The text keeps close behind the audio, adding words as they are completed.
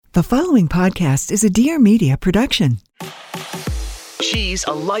The following podcast is a Dear Media production. She's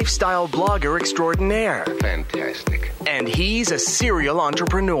a lifestyle blogger extraordinaire. Fantastic. And he's a serial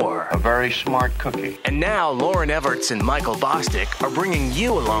entrepreneur. A very smart cookie. And now Lauren Everts and Michael Bostic are bringing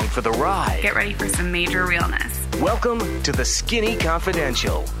you along for the ride. Get ready for some major realness. Welcome to the Skinny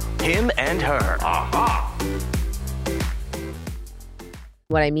Confidential. Him and her. Aha!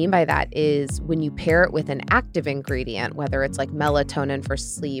 What I mean by that is when you pair it with an active ingredient, whether it's like melatonin for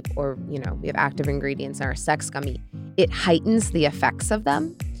sleep or, we have active ingredients in our sex gummy, it heightens the effects of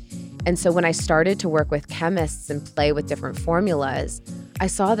them. And so when I started to work with chemists and play with different formulas, I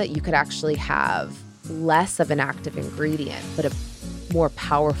saw that you could actually have less of an active ingredient, but a more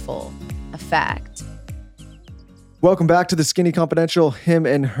powerful effect. Welcome back to the Skinny Confidential, Him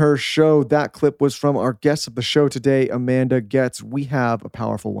and Her show. That clip was from our guest of the show today, Amanda Goetz. We have a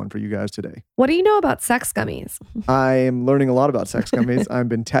powerful one for you guys today. What do you know about sex gummies? I am learning a lot about sex gummies. I've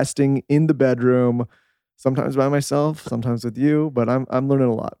been testing in the bedroom, sometimes by myself, sometimes with you, but I'm learning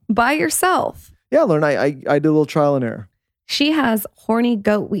a lot. By yourself? Yeah, learn. I did a little trial and error. She has horny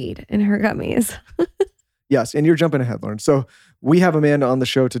goat weed in her gummies. Yes, and you're jumping ahead, Lauren. So we have Amanda on the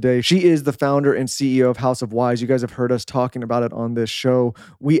show today. She is the founder and CEO of House of Wise. You guys have heard us talking about it on this show.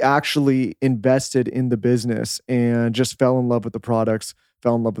 We actually invested in the business and just fell in love with the products,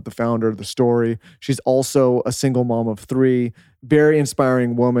 fell in love with the founder, the story. She's also a single mom of 3, very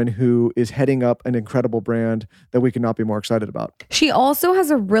inspiring woman who is heading up an incredible brand that we could not be more excited about. She also has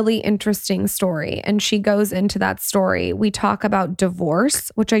a really interesting story, and she goes into that story. We talk about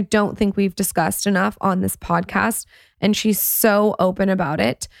divorce, which I don't think we've discussed enough on this podcast, and she's so open about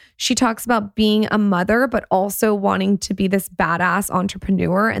it. She talks about being a mother, but also wanting to be this badass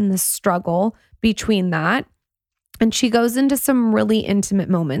entrepreneur and the struggle between that. And she goes into some really intimate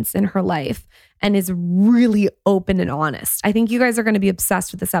moments in her life and is really open and honest. I think you guys are going to be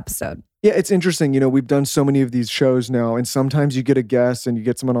obsessed with this episode. Yeah, it's interesting. We've done so many of these shows now, and sometimes you get a guest and you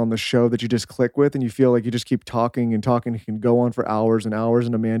get someone on the show that you just click with and you feel like you just keep talking and talking. You can go on for hours and hours,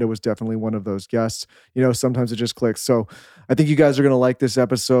 and Amanda was definitely one of those guests. Sometimes it just clicks. So I think you guys are going to like this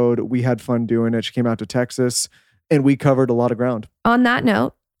episode. We had fun doing it. She came out to Texas, and we covered a lot of ground. On that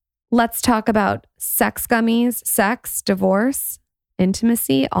note, let's talk about sex gummies, sex, divorce,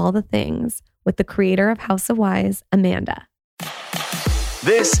 intimacy, all the things with the creator of House of Wise, Amanda.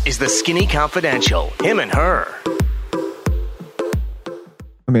 This is the Skinny Confidential. Him and her.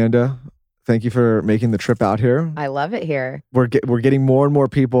 Amanda, thank you for making the trip out here. I love it here. We're getting more and more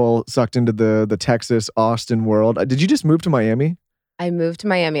people sucked into the Texas, Austin world. Did you just move to Miami? I moved to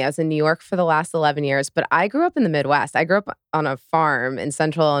Miami. I was in New York for the last 11 years, but I grew up in the Midwest. I grew up on a farm in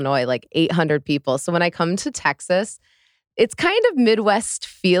central Illinois, like 800 people. So when I come to Texas, it's kind of Midwest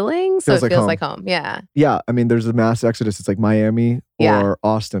feeling. So it feels like home. Yeah. Yeah. I mean, there's a mass exodus. It's like Miami or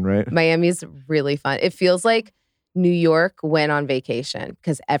Austin, right? Miami's really fun. It feels like New York went on vacation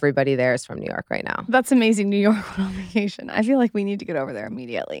because everybody there is from New York right now. That's amazing. New York went on vacation. I feel like we need to get over there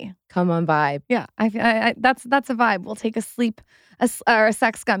immediately. Come on by. Yeah, that's a vibe. We'll take a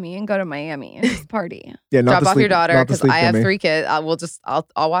sex gummy and go to Miami and just party. Yeah, drop off your daughter because I have 3 kids.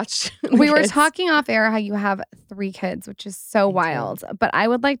 I'll watch. We were talking off air how you have 3 kids, which is so wild. But I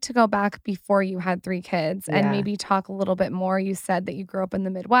would like to go back before you had 3 kids and maybe talk a little bit more. You said that you grew up in the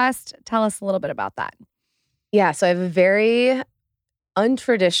Midwest. Tell us a little bit about that. Yeah, so I have a very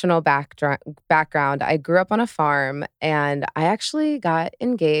untraditional background. I grew up on a farm, and I actually got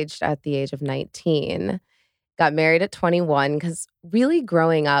engaged at the age of 19. Got married at 21 because really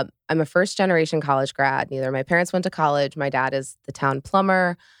growing up, I'm a first-generation college grad. Neither of my parents went to college. My dad is the town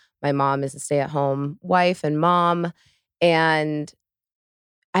plumber. My mom is a stay-at-home wife and mom. And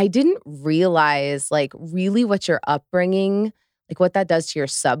I didn't realize, really what your upbringing, what that does to your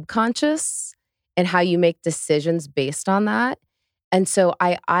subconscious and how you make decisions based on that. And so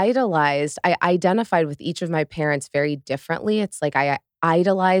I identified with each of my parents very differently. It's like I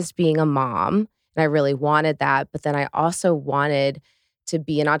idolized being a mom, and I really wanted that. But then I also wanted to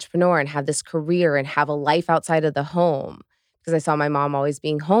be an entrepreneur and have this career and have a life outside of the home because I saw my mom always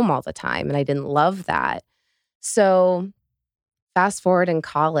being home all the time, and I didn't love that. So fast forward in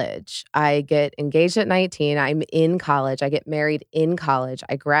college, I get engaged at 19. I'm in college. I get married in college.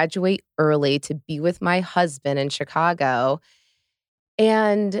 I graduate early to be with my husband in Chicago.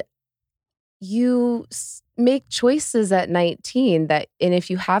 And you make choices at 19 and if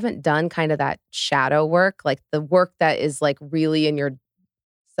you haven't done kind of that shadow work, like the work that is really in your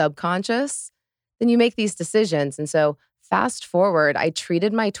subconscious, then you make these decisions. And so fast forward, I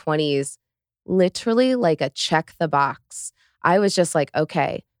treated my 20s literally like a check the box. I was just like,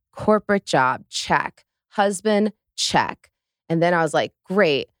 okay, corporate job, check. Husband, check. And then I was like,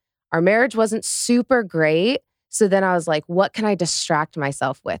 great. Our marriage wasn't super great. So then I was like, what can I distract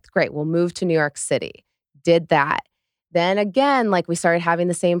myself with? Great, we'll move to New York City. Did that. Then again, like we started having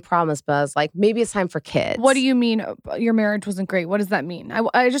the same problems, but I was like, maybe it's time for kids. What do you mean your marriage wasn't great? What does that mean?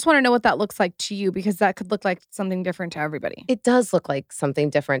 I just want to know what that looks like to you, because that could look like something different to everybody. It does look like something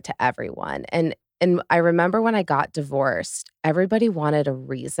different to everyone. And I remember when I got divorced, everybody wanted a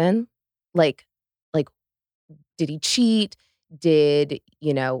reason. Like, did he cheat?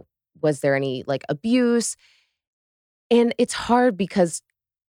 Was there any like abuse? And it's hard because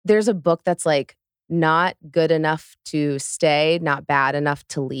there's a book that's like, not good enough to stay, not bad enough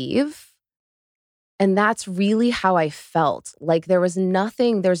to leave. And that's really how I felt. Like there was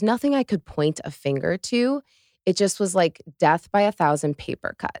nothing I could point a finger to. It just was like death by 1,000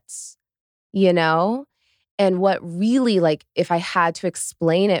 paper cuts, And what really, like, if I had to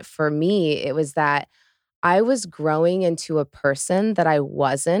explain it for me, it was that I was growing into a person that I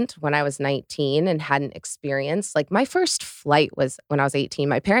wasn't when I was 19 and hadn't experienced. Like my first flight was when I was 18.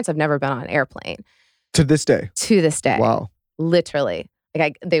 My parents have never been on an airplane. To this day? To this day. Wow. Literally.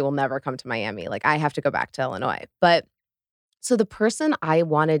 Like they will never come to Miami. Like I have to go back to Illinois. But so the person I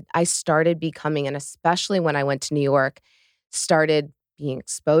started becoming, and especially when I went to New York, started being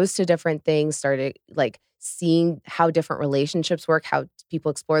exposed to different things, started like seeing how different relationships work, how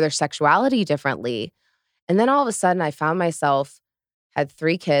people explore their sexuality differently. And then all of a sudden I found myself, had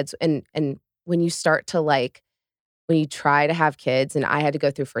 3 kids. And when you start to when you try to have kids, and I had to go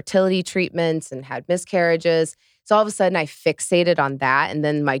through fertility treatments and had miscarriages. So all of a sudden I fixated on that. And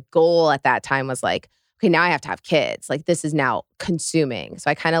then my goal at that time was like, okay, now I have to have kids. Like this is now consuming. So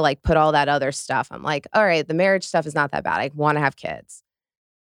I kind of like put all that other stuff. I'm like, all right, the marriage stuff is not that bad. I want to have kids.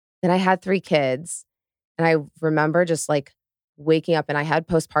 Then I had 3 kids. And I remember just like waking up, and I had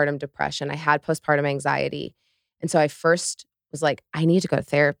postpartum depression. I had postpartum anxiety. And so I first was like, I need to go to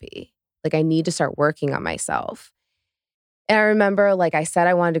therapy. Like I need to start working on myself. And I remember, like I said,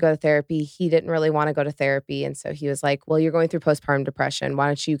 I wanted to go to therapy. He didn't really want to go to therapy. And so he was like, well, you're going through postpartum depression. Why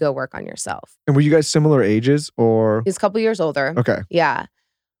don't you go work on yourself? And were you guys similar ages or? He's a couple years older. Okay. Yeah.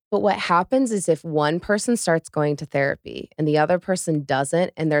 But what happens is if one person starts going to therapy and the other person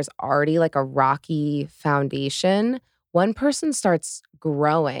doesn't, and there's already like a rocky foundation, one person starts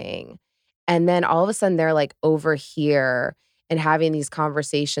growing. And then all of a sudden they're like over here and having these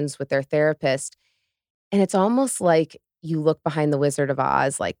conversations with their therapist. And it's almost like you look behind the Wizard of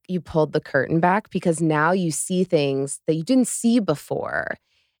Oz, like you pulled the curtain back, because now you see things that you didn't see before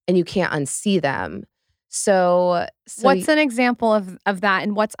and you can't unsee them. So what's an example of that?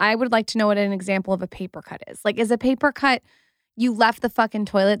 And I would like to know what an example of a paper cut is. Like, is a paper cut, you left the fucking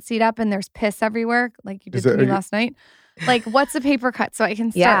toilet seat up and there's piss everywhere, like you did to me last night? Like, what's a paper cut so I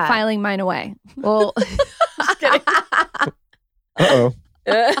can start filing mine away? Well, just kidding. Uh-oh.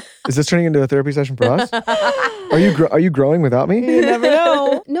 Is this turning into a therapy session for us? Are you growing without me? You never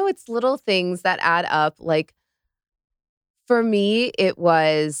know. No, it's little things that add up. Like for me,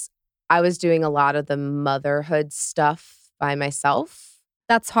 I was doing a lot of the motherhood stuff by myself.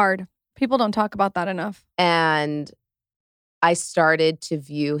 That's hard. People don't talk about that enough. And I started to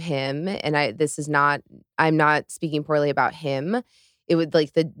view him, and I'm not speaking poorly about him. It would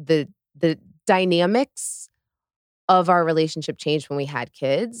like the dynamics of our relationship changed when we had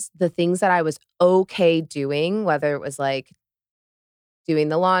kids. The things that I was okay doing, whether it was like doing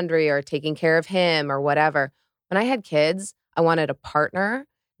the laundry or taking care of him or whatever. When I had kids, I wanted a partner,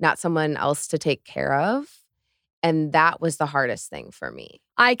 not someone else to take care of. And that was the hardest thing for me.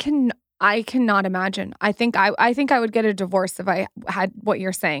 I cannot imagine. I think I would get a divorce if I had what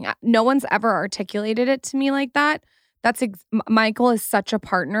you're saying. No one's ever articulated it to me like that. Michael is such a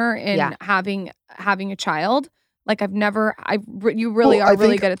partner in having a child. Like you really are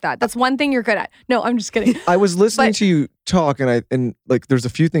really good at that. That's one thing you're good at. No, I'm just kidding. I was listening to you talk, and like there's a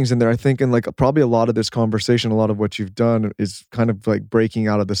few things in there. I think, and like probably a lot of this conversation, a lot of what you've done is kind of like breaking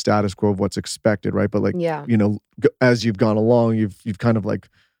out of the status quo of what's expected, right? But like, as you've gone along, you've kind of like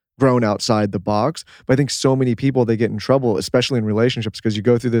grown outside the box. But I think so many people, they get in trouble, especially in relationships, because you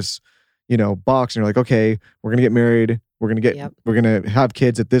go through this, box, and you're like, okay, we're gonna get married. We're going to have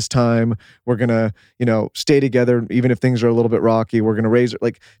kids at this time. We're going to, stay together even if things are a little bit rocky. We're going to raise,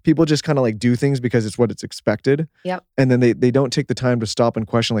 like, people just kind of like do things because it's what it's expected. Yep. And then they don't take the time to stop and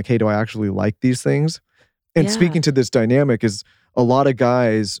question like, hey, do I actually like these things? And speaking to this dynamic is a lot of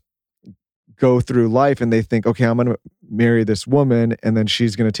guys go through life and they think, okay, I'm going to marry this woman and then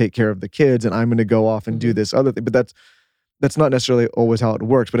she's going to take care of the kids and I'm going to go off and do this other thing. But that's not necessarily always how it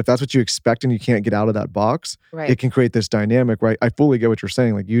works. But if that's what you expect and you can't get out of that box, Right. it can create this dynamic, right? I fully get what you're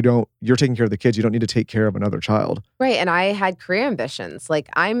saying. Like you're taking care of the kids. You don't need to take care of another child. Right. And I had career ambitions. Like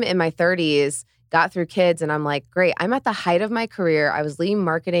I'm in my 30s, got through kids, and I'm like, great. I'm at the height of my career. I was leading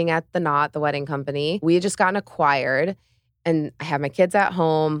marketing at the wedding company. We had just gotten acquired, and I have my kids at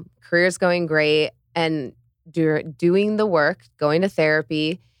home. Career's going great, and doing the work, going to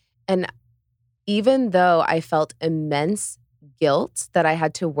therapy. And even though I felt immense guilt that I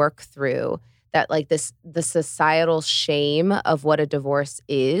had to work through, that like the societal shame of what a divorce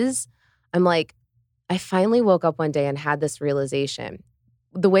is, I'm like, I finally woke up one day and had this realization.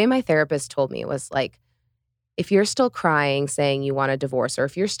 The way my therapist told me was like, if you're still crying saying you want a divorce, or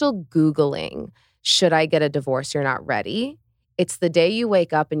if you're still Googling, should I get a divorce, you're not ready. It's the day you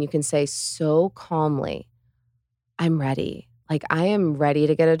wake up and you can say so calmly, I'm ready. Like I am ready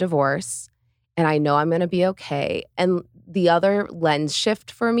to get a divorce and I know I'm going to be okay. And the other lens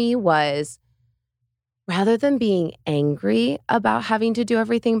shift for me was, rather than being angry about having to do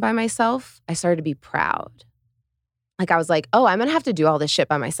everything by myself, I started to be proud. Like I was like, oh, I'm going to have to do all this shit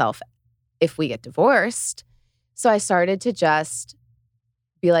by myself if we get divorced. So I started to just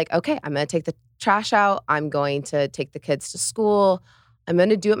be like, okay, I'm going to take the trash out. I'm going to take the kids to school. I'm going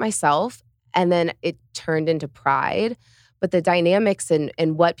to do it myself. And then it turned into pride. But the dynamics and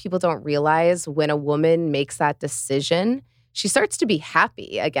what people don't realize when a woman makes that decision, she starts to be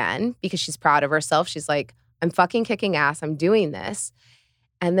happy again because she's proud of herself. She's like, I'm fucking kicking ass. I'm doing this.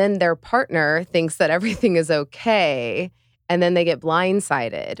 And then their partner thinks that everything is okay. And then they get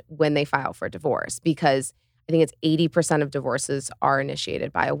blindsided when they file for divorce because I think it's 80% of divorces are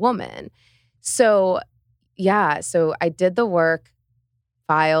initiated by a woman. So yeah, so I did the work,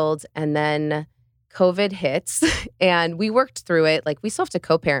 filed, and then COVID hits and we worked through it. Like we still have to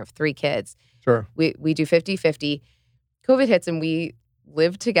co-parent 3 kids. Sure. We do 50-50. COVID hits and we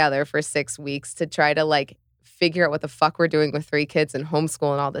lived together for 6 weeks to try to like figure out what the fuck we're doing with 3 kids and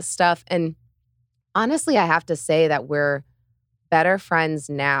homeschool and all this stuff. And honestly, I have to say that we're better friends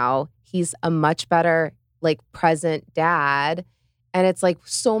now. He's a much better like present dad. And it's like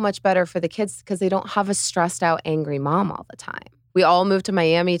so much better for the kids because they don't have a stressed out, angry mom all the time. We all moved to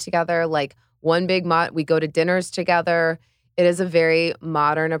Miami together, like one big we go to dinners together. It is a very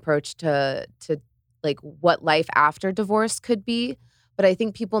modern approach to like what life after divorce could be. But I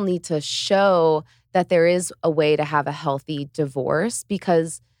think people need to show that there is a way to have a healthy divorce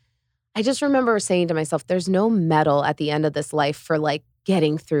because I just remember saying to myself, there's no medal at the end of this life for like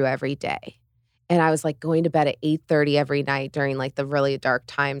getting through every day. And I was like going to bed at 8:30 every night during like the really dark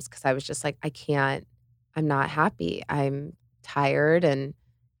times because I was just like, I'm not happy. I'm tired and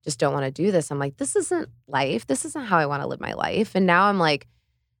just don't want to do this. I'm like, this isn't life. This isn't how I want to live my life. And now I'm like,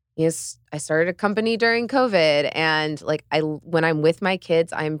 yes, I started a company during COVID and like when I'm with my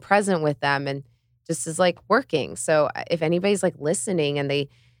kids, I'm present with them and just is like working. So if anybody's like listening and they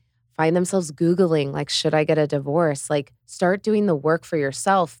find themselves Googling, like, should I get a divorce? Like start doing the work for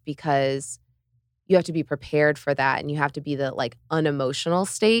yourself because you have to be prepared for that. And you have to be the like unemotional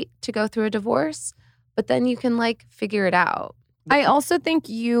state to go through a divorce, but then you can like figure it out. I also think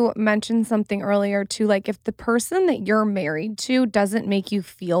you mentioned something earlier too, like if the person that you're married to doesn't make you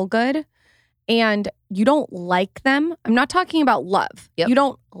feel good and you don't like them, I'm not talking about love. Yep. You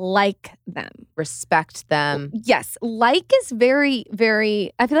don't like them. Respect them. Yes. Like is very,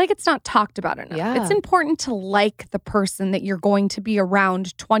 very, I feel like it's not talked about enough. Yeah. It's important to like the person that you're going to be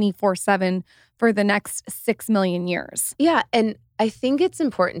around 24/7 for the next 6 million years. Yeah. And I think it's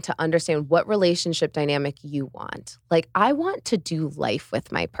important to understand what relationship dynamic you want. Like, I want to do life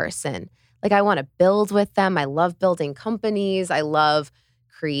with my person. Like, I want to build with them. I love building companies. I love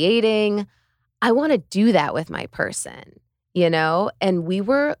creating. I want to do that with my person, you know? And we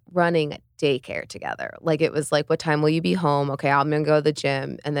were running daycare together. Like, it was like, what time will you be home? Okay, I'm going to go to the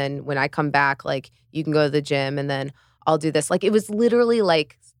gym. And then when I come back, like, you can go to the gym and then I'll do this. Like, it was literally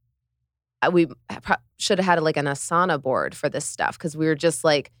like, we should have had like an Asana board for this stuff because we were just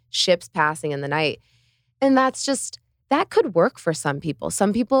like ships passing in the night. And that's just, that could work for some people.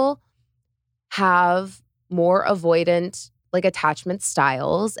 Some people have more avoidant like attachment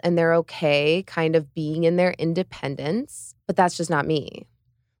styles and they're okay kind of being in their independence, but that's just not me.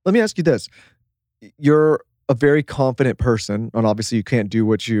 Let me ask you this. You're a very confident person, and obviously you can't do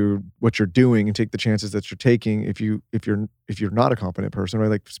what you're doing and take the chances that you're taking if you're not a confident person, right?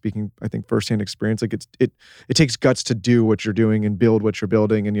 Like speaking, I think firsthand experience, like it takes guts to do what you're doing and build what you're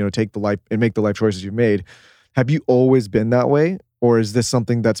building and, you know, take the life and make the life choices you've made. Have you always been that way? Or is this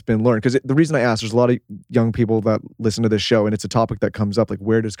something that's been learned? Because the reason I ask, there's a lot of young people that listen to this show and it's a topic that comes up, like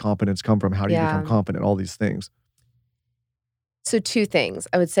where does confidence come from? How do you become confident? All these things. So 2 things.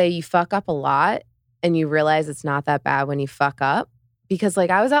 I would say you fuck up a lot and you realize it's not that bad when you fuck up. Because like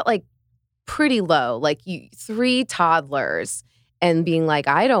I was at like pretty low, like 3 toddlers and being like,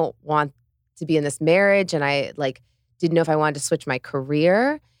 I don't want to be in this marriage. And I like didn't know if I wanted to switch my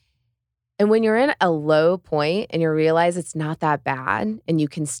career. And when you're in a low point and you realize it's not that bad and you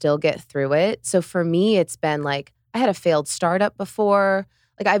can still get through it. So for me, it's been like, I had a failed startup before.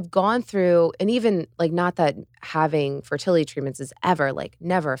 Like I've gone through, and even like not that having fertility treatments is ever like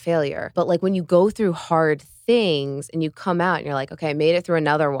never a failure, but like when you go through hard things and you come out and you're like, okay, I made it through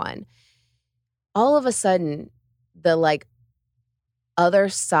another one. All of a sudden, the like other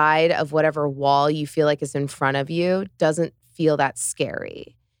side of whatever wall you feel like is in front of you doesn't feel that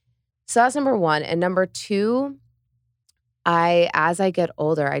scary. So that's number 1. And number 2, as I get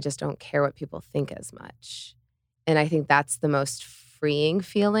older, I just don't care what people think as much. And I think that's the most freeing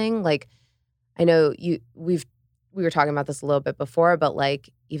feeling. Like, I know we were talking about this a little bit before, but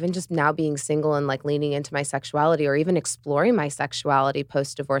like even just now being single and like leaning into my sexuality or even exploring my sexuality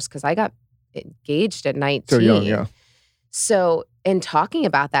post-divorce, because I got engaged at 19. So young, yeah. So in talking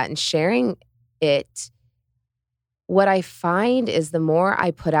about that and sharing it, what I find is the more I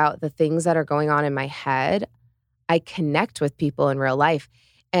put out the things that are going on in my head, I connect with people in real life.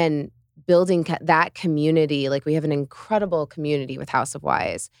 And building that community, like we have an incredible community with House of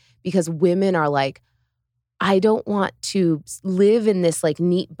Wise because women are like, I don't want to live in this like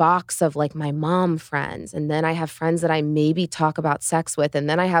neat box of like my mom friends. And then I have friends that I maybe talk about sex with. And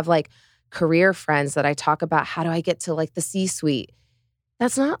then I have like career friends that I talk about how do I get to like the C-suite.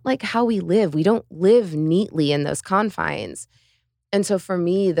 That's not like how we live. We don't live neatly in those confines. And so for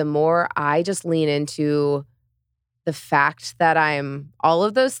me, the more I just lean into the fact that I'm all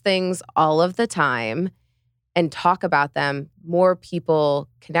of those things all of the time and talk about them, more people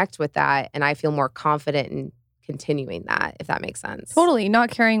connect with that. And I feel more confident in continuing that, if that makes sense. Totally.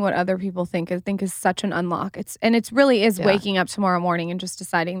 Not caring what other people think, I think is such an unlock. It really is waking up tomorrow morning and just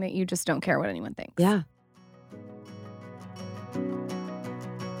deciding that you just don't care what anyone thinks. Yeah.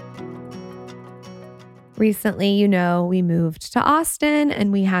 Recently, we moved to Austin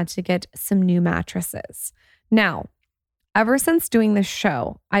and we had to get some new mattresses. Now, ever since doing this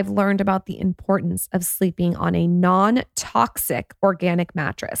show, I've learned about the importance of sleeping on a non-toxic organic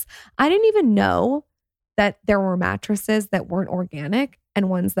mattress. I didn't even know that there were mattresses that weren't organic and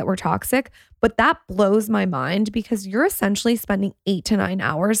ones that were toxic, but that blows my mind because you're essentially spending 8 to 9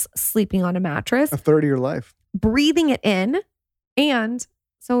 hours sleeping on a mattress. A third of your life. Breathing it in, and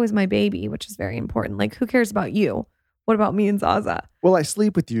so is my baby, which is very important. Like, who cares about you? What about me and Zaza? Well, I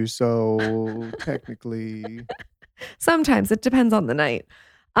sleep with you, so technically. Sometimes it depends on the night.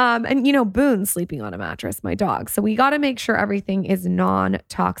 And Boone's sleeping on a mattress, my dog. So we got to make sure everything is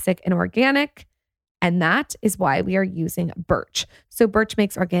non-toxic and organic. And that is why we are using Birch. So Birch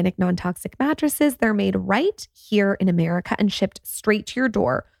makes organic, non-toxic mattresses. They're made right here in America and shipped straight to your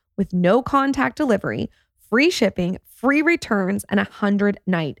door with no contact delivery, free shipping, free returns, and a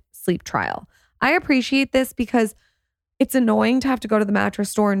 100-night sleep trial. I appreciate this because it's annoying to have to go to the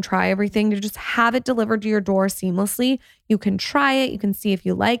mattress store and try everything. To just have it delivered to your door seamlessly. You can try it. You can see if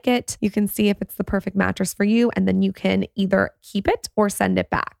you like it. You can see if it's the perfect mattress for you. And then you can either keep it or send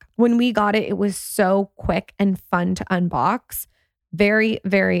it back. When we got it, it was so quick and fun to unbox. Very,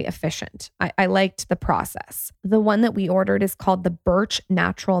 very efficient. I liked the process. The one that we ordered is called the Birch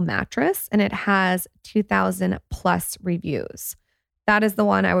Natural Mattress, and it has 2,000 plus reviews. That is the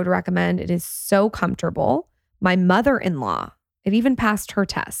one I would recommend. It is so comfortable. My mother-in-law, it even passed her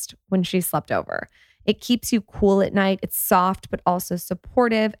test when she slept over. It keeps you cool at night. It's soft, but also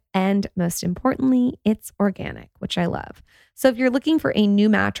supportive. And most importantly, it's organic, which I love. So if you're looking for a new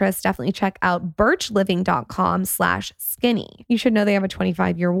mattress, definitely check out birchliving.com/skinny. You should know they have a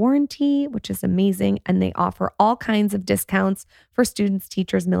 25-year warranty, which is amazing. And they offer all kinds of discounts for students,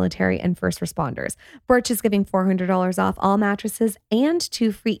 teachers, military, and first responders. Birch is giving $400 off all mattresses and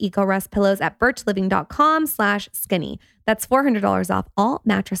 2 free EcoRest pillows at birchliving.com/skinny. That's $400 off all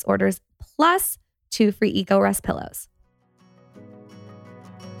mattress orders plus 2 free EcoRest pillows.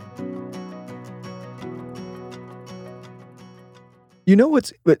 You know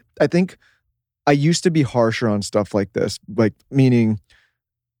what's, but I think I used to be harsher on stuff like this, like meaning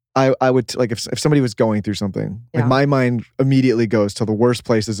I would like if somebody was going through something, like my mind immediately goes to the worst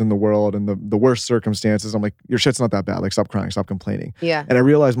places in the world and the worst circumstances. I'm like, your shit's not that bad. Like, stop crying, stop complaining. Yeah. And I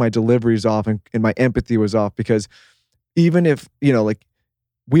realized my delivery's off and my empathy was off because even if, like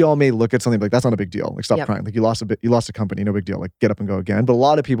we all may look at something like that's not a big deal. Like, stop crying. Like, you lost a company, no big deal. Like, get up and go again. But a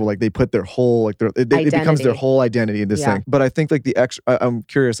lot of people, like, they put their whole, like, it becomes their whole identity in this thing. But I think like I'm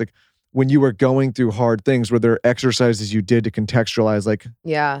curious, like, when you were going through hard things, were there exercises you did to contextualize like,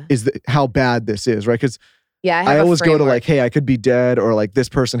 how bad this is, right? Because I always go to like, hey, I could be dead, or like this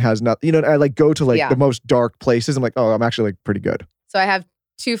person has nothing. You know, I like go to like the most dark places. I'm like, oh, I'm actually like pretty good. So I have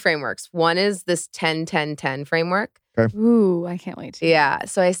 2 frameworks. One is this 10-10-10 framework. Okay. Ooh, I can't wait to. Yeah.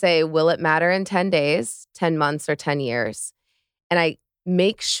 So I say, will it matter in 10 days, 10 months, or 10 years? And I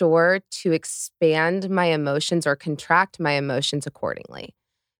make sure to expand my emotions or contract my emotions accordingly.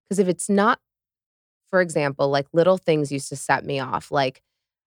 Because if it's not, for example, like little things used to set me off, like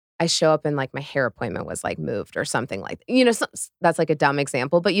I show up and like my hair appointment was like moved or something like that. You know, that's like a dumb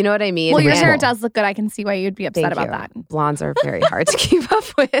example, but you know what I mean? Well, your hair does look good. I can see why you'd be upset about that. Blondes are very hard to keep up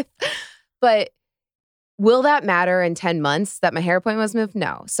with. But will that matter in 10 months that my hair appointment was moved?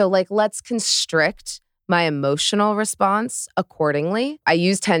 No. So like, let's constrict my emotional response accordingly. I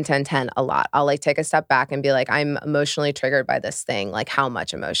use 10-10-10 a lot. I'll like take a step back and be like, I'm emotionally triggered by this thing. Like how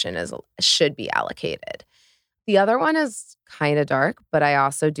much emotion should be allocated. The other one is kind of dark, but I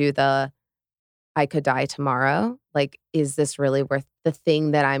also do I could die tomorrow. Like, is this really worth the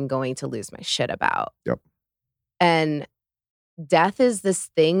thing that I'm going to lose my shit about? Yep. And death is this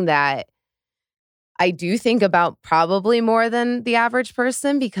thing that I do think about probably more than the average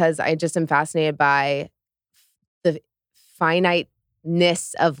person, because I just am fascinated by the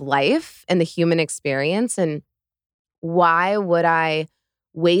finiteness of life and the human experience. And why would I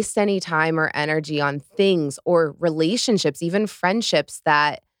waste any time or energy on things or relationships, even friendships,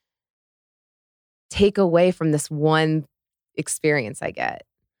 that take away from this one experience I get?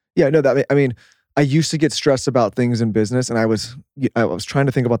 Yeah, no, I mean, I used to get stressed about things in business, and I was trying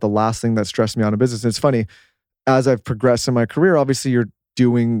to think about the last thing that stressed me out in business. And it's funny, as I've progressed in my career, obviously you're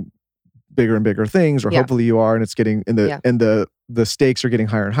doing bigger and bigger things, or hopefully you are, and it's getting and the stakes are getting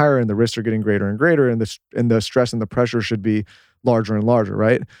higher and higher, and the risks are getting greater and greater, and the stress and the pressure should be larger and larger,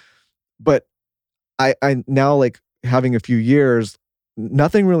 right? But I now, like, having a few years,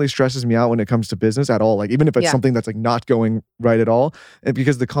 nothing really stresses me out when it comes to business at all. Like, even if it's something that's like not going right at all, and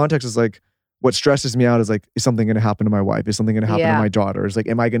because the context is like, what stresses me out is like, is something going to happen to my wife? Is something going to happen to my daughter? Is like,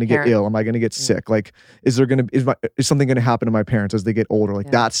 am I going to get ill? Am I going to get sick? Like, is something going to happen to my parents as they get older?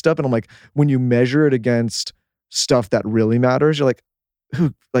 Like that stuff. And I'm like, when you measure it against stuff that really matters, you're like,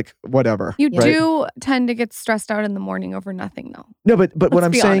 who, like, whatever. You do tend to get stressed out in the morning over nothing, though. No, but what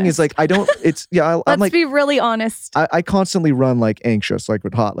I'm saying is, like, I don't, it's, Let's be really honest. I constantly run like anxious, like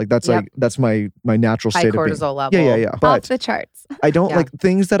with hot, like that's like, that's my natural state of being. High cortisol level. Yeah. But off the charts. I don't like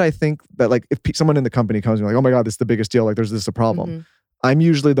things that I think that, like, if someone in the company comes to me like, oh my God, this is the biggest deal. Like, there's this a problem. Mm-hmm. I'm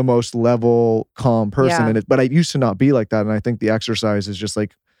usually the most level, calm person but I used to not be like that. And I think the exercise is just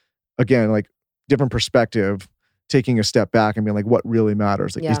like, again, like different perspective, taking a step back and being like, what really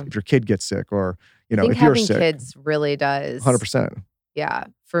matters? Like if your kid gets sick, or, you know, if you're sick. Having kids really does. 100%. Yeah.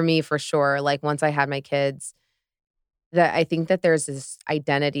 For me, for sure. Like, once I had my kids, that I think that there's this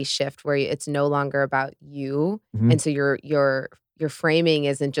identity shift where it's no longer about you. Mm-hmm. And so your framing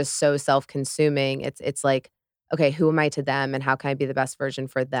isn't just so self-consuming. It's like, okay, who am I to them, and how can I be the best version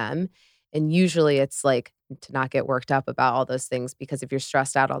for them? And usually it's like to not get worked up about all those things, because if you're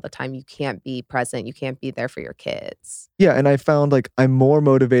stressed out all the time, you can't be present. You can't be there for your kids. Yeah. And I found like I'm more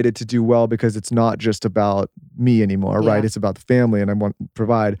motivated to do well because it's not just about me anymore, right? It's about the family, and I want to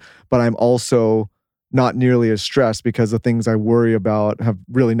provide. But I'm also not nearly as stressed because the things I worry about have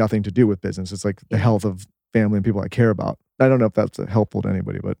really nothing to do with business. It's like the health of family and people I care about. I don't know if that's helpful to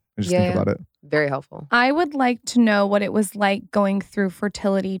anybody, but I just think about it. Very helpful. I would like to know what it was like going through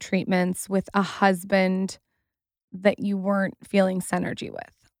fertility treatments with a husband that you weren't feeling synergy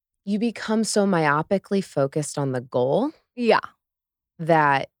with. You become so myopically focused on the goal. Yeah.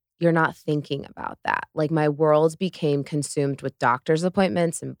 That you're not thinking about that. Like, my world became consumed with doctor's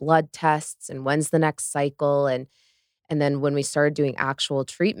appointments and blood tests and when's the next cycle. And then when we started doing actual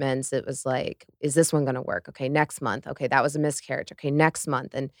treatments, it was like, is this one going to work? Okay, next month. Okay, that was a miscarriage. Okay, next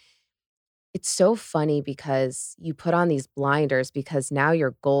month. And it's so funny because you put on these blinders because now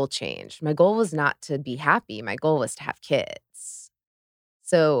your goal changed. My goal was not to be happy. My goal was to have kids.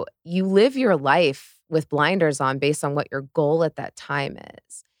 So you live your life with blinders on based on what your goal at that time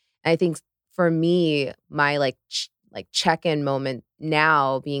is. And I think for me, my like check-in moment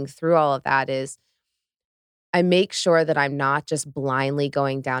now, being through all of that, is I make sure that I'm not just blindly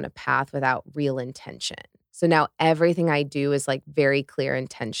going down a path without real intention. So now everything I do is like very clear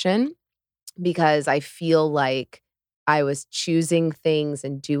intention, because I feel like I was choosing things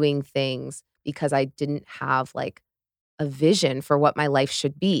and doing things because I didn't have like a vision for what my life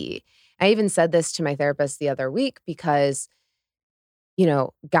should be. I even said this to my therapist the other week because, you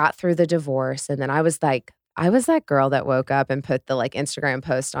know, got through the divorce, and then I was like I was that girl that woke up and put the like Instagram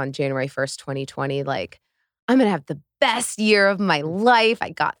post on January 1st, 2020, like, I'm going to have the best year of my life. I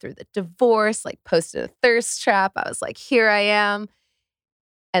got through the divorce, like posted a thirst trap. I was like, here I am.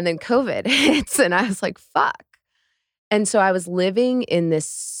 And then COVID hits and I was like, fuck. And so I was living in this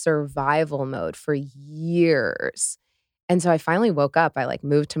survival mode for years. And so I finally woke up. I like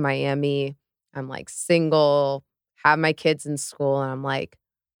moved to Miami. I'm like single, have my kids in school. And I'm like,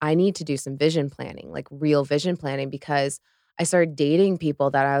 I need to do some vision planning, like real vision planning, because I started dating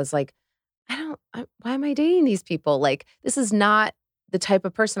people that I was like, why am I dating these people? Like, this is not the type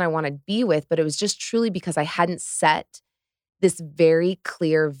of person I want to be with. But it was just truly because I hadn't set this very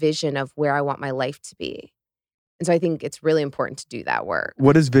clear vision of where I want my life to be. And so I think it's really important to do that work.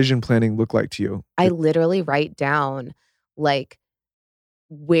 What does vision planning look like to you? I literally write down, like,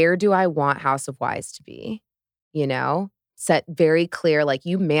 where do I want House of Wise to be? You know, set very clear, like,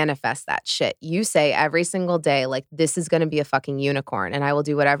 you manifest that shit. You say every single day, like, this is going to be a fucking unicorn and I will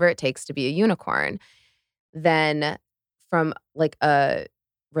do whatever it takes to be a unicorn. Then from like a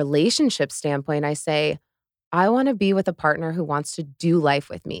relationship standpoint, I say, I want to be with a partner who wants to do life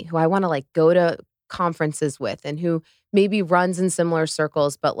with me, who I want to like go to conferences with, and who maybe runs in similar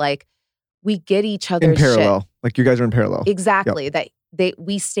circles, but like we get each other's in parallel. shit. Like you guys are in parallel. Exactly. Yep. That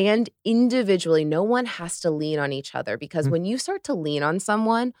we stand individually. No one has to lean on each other, because when you start to lean on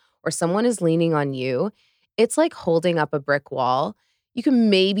someone or someone is leaning on you, it's like holding up a brick wall. You can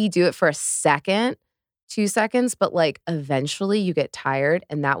maybe do it for a second, 2 seconds, but like eventually you get tired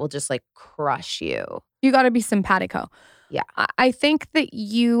and that will just like crush you. You got to be simpatico. Yeah. I think that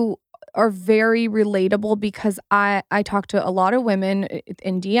you are very relatable, because I talk to a lot of women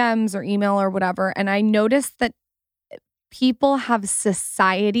in DMs or email or whatever, and I noticed that people have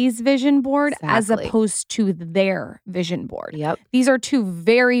society's vision board as opposed to their vision board. Yep. These are two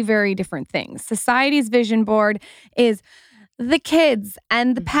very, very different things. Society's vision board is the kids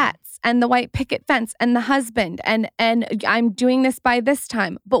and the pets and the white picket fence and the husband and I'm doing this by this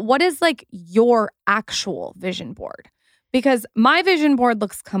time. But what is like your actual vision board? Because my vision board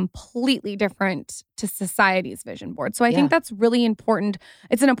looks completely different to society's vision board. So I think that's really important.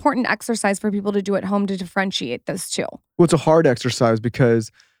 It's an important exercise for people to do at home to differentiate those two. Well, it's a hard exercise because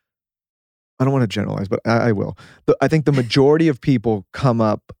I don't want to generalize, but I will. But I think the majority of people come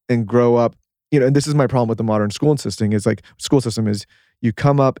up and grow up, you know, and this is my problem with the modern school system is you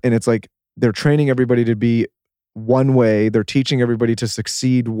come up and it's like they're training everybody to be one way. They're teaching everybody to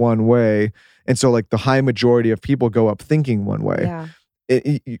succeed one way. And so like the high majority of people go up thinking one way. Yeah.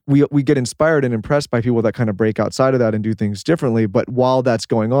 We get inspired and impressed by people that kind of break outside of that and do things differently. But while that's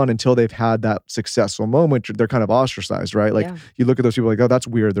going on, until they've had that successful moment, they're kind of ostracized, right? Like you look at those people like, oh, that's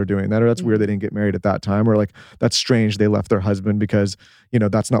weird they're doing that, or that's weird they didn't get married at that time, or like that's strange they left their husband because, you know,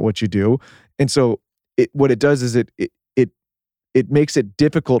 that's not what you do. And so what it does is it makes it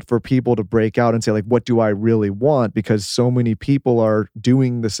difficult for people to break out and say like, what do I really want? Because so many people are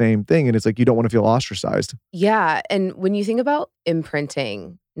doing the same thing. And it's like, you don't want to feel ostracized. Yeah. And when you think about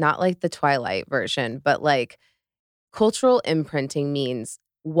imprinting, not like the Twilight version, but like cultural imprinting means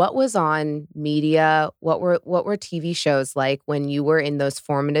what was on media, what were TV shows like when you were in those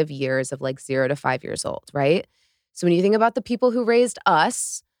formative years of like 0 to 5 years old, right? So when you think about the people who raised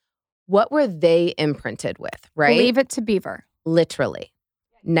us, what were they imprinted with, right? Leave It to Beaver. Literally.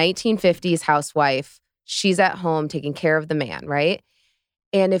 1950s housewife, she's at home taking care of the man, right?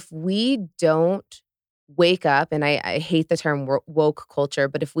 And if we don't wake up, and I hate the term woke culture,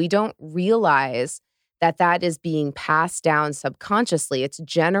 but if we don't realize that that is being passed down subconsciously, it's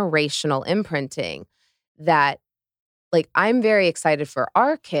generational imprinting, that like I'm very excited for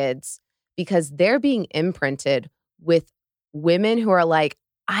our kids because they're being imprinted with women who are like,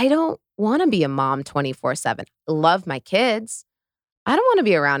 I don't want to be a mom 24/7. Love my kids. I don't want to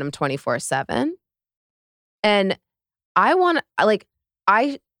be around them 24/7. And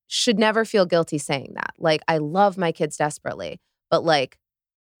I should never feel guilty saying that. Like, I love my kids desperately, but like,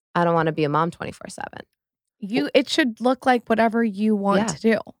 I don't want to be a mom 24/7. It should look like whatever you want to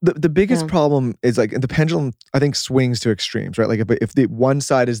do. The biggest problem is like the pendulum, I think, swings to extremes, right? Like if the one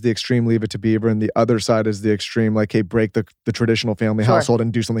side is the extreme, leave it to Beaver, and the other side is the extreme, like, hey, break the traditional family household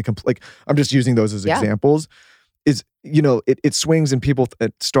and do something like, I'm just using those as examples. Is, you know, it swings and people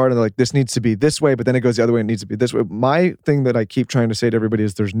start and they're like, this needs to be this way, but then it goes the other way, it needs to be this way. My thing that I keep trying to say to everybody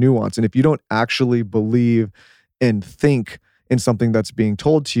is there's nuance. And if you don't actually believe and think in something that's being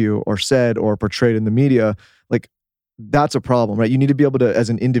told to you or said or portrayed in the media, like that's a problem, right? You need to be able to, as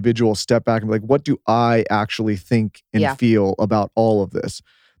an individual, step back and be like, what do I actually think and feel about all of this?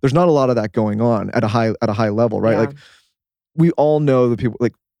 There's not a lot of that going on at a high level, right? Like we all know the people,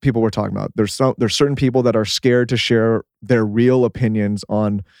 like people we're talking about. There's certain people that are scared to share their real opinions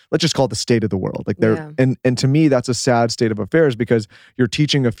on, let's just call it the state of the world. Like and to me, that's a sad state of affairs because you're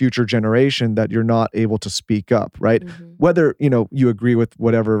teaching a future generation that you're not able to speak up, right? Whether, you agree with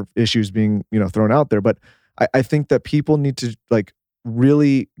whatever issues being, thrown out there. But I think that people need to like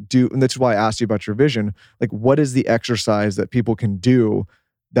really do, and that's why I asked you about your vision. Like, what is the exercise that people can do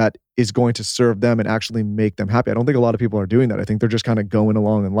that is going to serve them and actually make them happy? I don't think a lot of people are doing that. I think they're just kind of going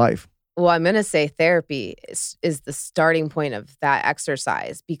along in life. Well, I'm going to say therapy is the starting point of that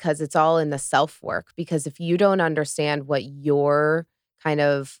exercise because it's all in the self-work. Because if you don't understand what your kind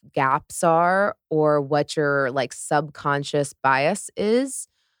of gaps are or what your like subconscious bias is,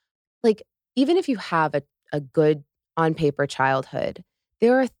 like even if you have a good on paper childhood,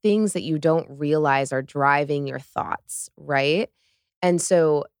 there are things that you don't realize are driving your thoughts, right? And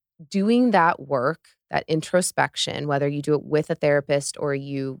so doing that work, that introspection, whether you do it with a therapist or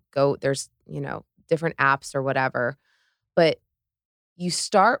you go, there's, different apps or whatever, but you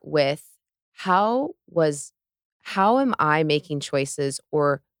start with how am I making choices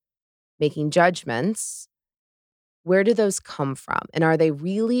or making judgments? Where do those come from? And are they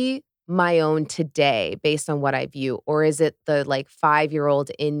really my own today based on what I view? Or is it the like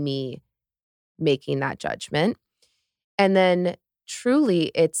 5-year-old in me making that judgment? And then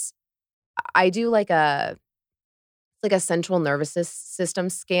truly I do like a central nervous system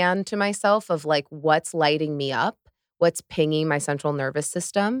scan to myself of like what's lighting me up, what's pinging my central nervous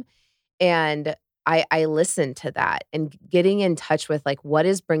system. And I listen to that and getting in touch with like what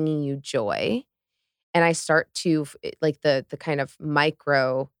is bringing you joy. And I start to like the kind of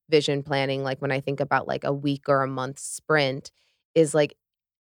micro vision planning, like when I think about like a week or a month sprint is like,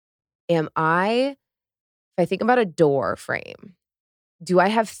 if I think about a door frame, do I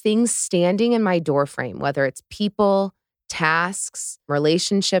have things standing in my door frame, whether it's people, tasks,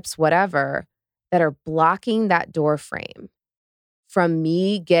 relationships, whatever, that are blocking that door frame from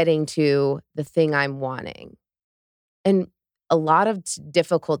me getting to the thing I'm wanting? And a lot of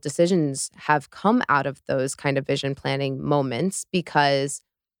difficult decisions have come out of those kind of vision planning moments because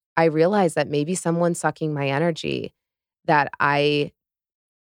I realized that maybe someone's sucking my energy that I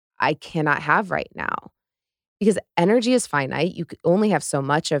cannot have right now. Because energy is finite. You only have so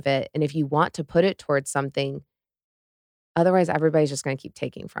much of it. And if you want to put it towards something, otherwise everybody's just going to keep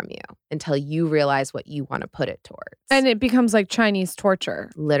taking from you until you realize what you want to put it towards. And it becomes like Chinese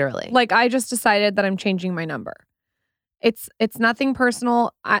torture. Literally. Like I just decided that I'm changing my number. It's nothing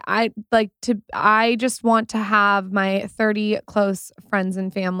personal. I just want to have my 30 close friends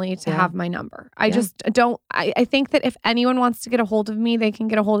and family to have my number. I just don't. I think that if anyone wants to get a hold of me, they can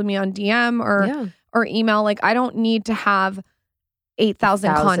get a hold of me on DM or email. Like I don't need to have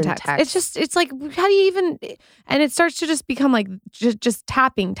 8,000 contacts. Texts. It's like, how do you even, and it starts to just become like, just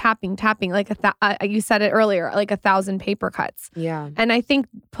tapping, like you said it earlier, like 1,000 paper cuts. Yeah. And I think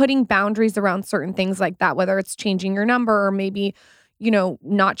putting boundaries around certain things like that, whether it's changing your number or maybe,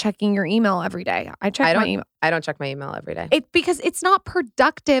 not checking your email every day. I check my email. I don't check my email every day. Because it's not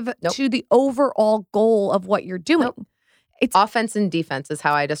productive to the overall goal of what you're doing. Nope. It's offense and defense is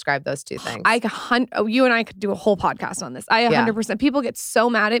how I describe those two things. You and I could do a whole podcast on this. 100%. People get so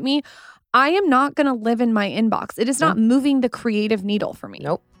mad at me. I am not going to live in my inbox. It is not moving the creative needle for me.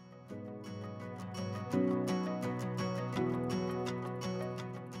 Nope.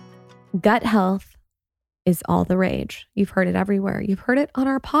 Gut health is all the rage. You've heard it everywhere. You've heard it on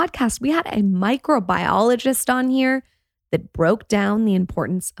our podcast. We had a microbiologist on here that broke down the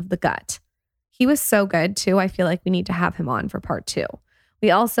importance of the gut. He was so good too. I feel like we need to have him on for part 2.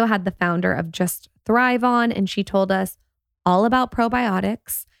 We also had the founder of Just Thrive on, and she told us all about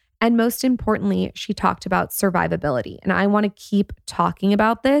probiotics. And most importantly, she talked about survivability. And I want to keep talking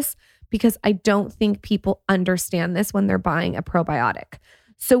about this because I don't think people understand this when they're buying a probiotic.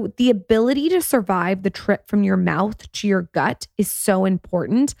 So the ability to survive the trip from your mouth to your gut is so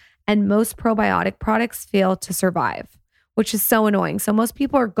important. And most probiotic products fail to survive, which is so annoying. So most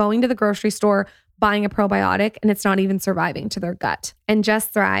people are going to the grocery store, buying a probiotic, and it's not even surviving to their gut. And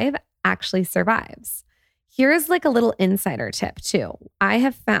Just Thrive actually survives. Here's like a little insider tip too. I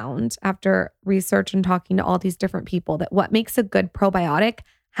have found after research and talking to all these different people that what makes a good probiotic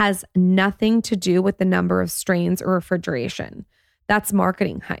has nothing to do with the number of strains or refrigeration. That's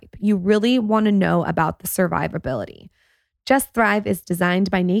marketing hype. You really want to know about the survivability. Just Thrive is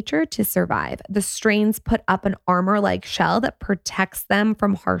designed by nature to survive. The strains put up an armor-like shell that protects them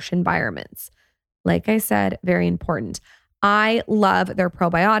from harsh environments. Like I said, very important. I love their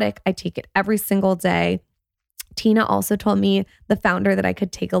probiotic. I take it every single day. Tina also told me, the founder, that I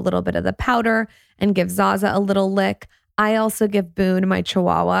could take a little bit of the powder and give Zaza a little lick. I also give Boone, my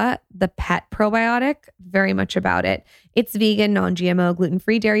Chihuahua, the pet probiotic, very much about it. It's vegan, non-GMO,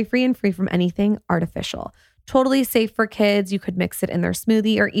 gluten-free, dairy-free, and free from anything artificial. Totally safe for kids. You could mix it in their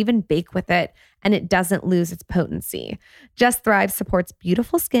smoothie or even bake with it, and it doesn't lose its potency. Just Thrive supports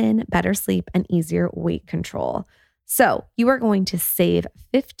beautiful skin, better sleep, and easier weight control. So you are going to save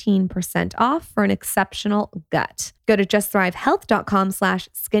 15% off for an exceptional gut. Go to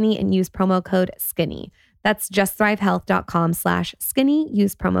justthrivehealth.com/skinny and use promo code skinny. That's justthrivehealth.com/skinny.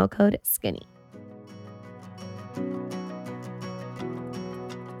 Use promo code skinny.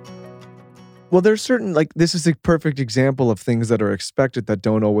 Well, there's certain, like, this is a perfect example of things that are expected that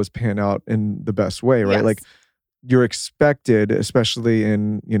don't always pan out in the best way, right? Yes. Like, you're expected, especially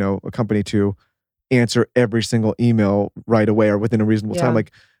in, you know, a company, to answer every single email right away or within a reasonable time.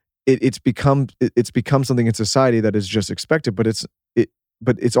 Like, it's become something in society that is just expected, but it's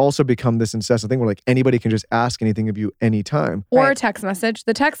also become this incessant thing where, like, anybody can just ask anything of you anytime. Or a text message.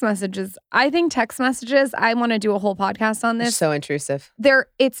 The text messages, I think text messages, I want to do a whole podcast on They're this. so intrusive.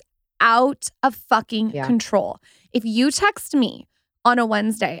 It's out of fucking control. If you text me on a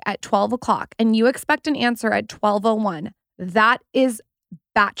Wednesday at 12 o'clock and you expect an answer at 12:01, that is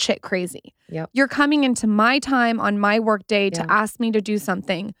batshit crazy. Yep. You're coming into my time on my work day to ask me to do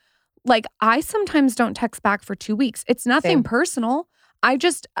something. Like, I sometimes don't text back for 2 weeks. It's nothing personal. I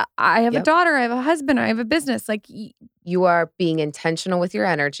have a daughter, I have a husband, I have a business. Like, you are being intentional with your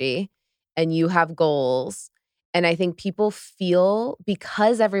energy and you have goals. And I think people feel,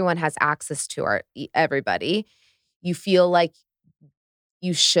 because everyone has access to everybody, you feel like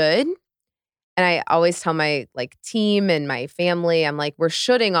you should. And I always tell my, like, team and my family, I'm like, we're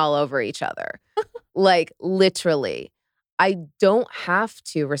shoulding all over each other. Like, literally. I don't have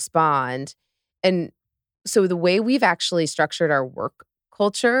to respond. And so the way we've actually structured our work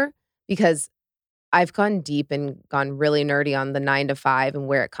culture, because I've gone deep and gone really nerdy on the 9 to 5 and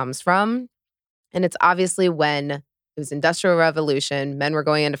where it comes from. And it's obviously when it was Industrial Revolution, men were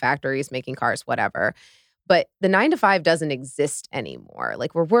going into factories, making cars, whatever. But the 9 to 5 doesn't exist anymore.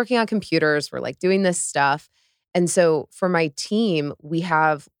 Like, we're working on computers, we're, like, doing this stuff. And so for my team, we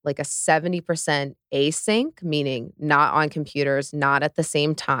have, like, a 70% async, meaning not on computers, not at the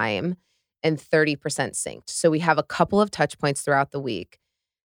same time, and 30% synced. So we have a couple of touch points throughout the week.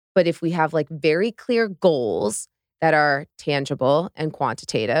 But if we have, like, very clear goals that are tangible and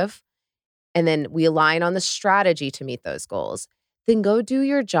quantitative, and then we align on the strategy to meet those goals, then go do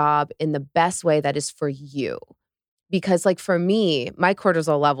your job in the best way that is for you. Because, like, for me, my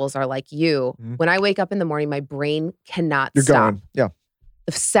cortisol levels are like you. Mm-hmm. When I wake up in the morning, my brain cannot You're stop. going. Yeah.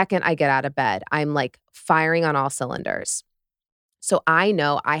 The second I get out of bed, I'm, like, firing on all cylinders. So I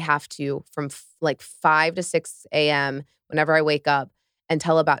know I have to, from like 5 to 6 a.m., whenever I wake up,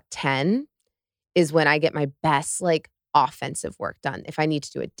 until about 10 is when I get my best, like, offensive work done. If I need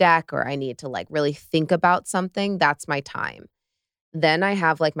to do a deck or I need to, like, really think about something, that's my time. Then I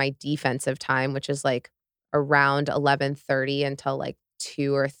have, like, my defensive time, which is, like, around 11:30 until, like,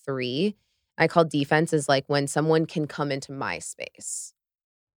 2 or 3. I call defense is, like, when someone can come into my space.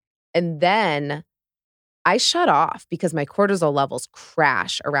 And then I shut off because my cortisol levels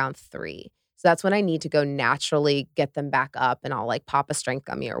crash around 3. So that's when I need to go naturally get them back up, and I'll, like, pop a strength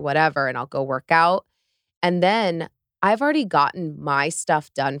gummy or whatever, and I'll go work out. And then I've already gotten my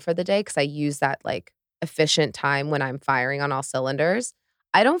stuff done for the day because I use that, like, efficient time when I'm firing on all cylinders.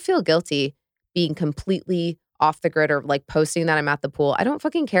 I don't feel guilty being completely off the grid or, like, posting that I'm at the pool. I don't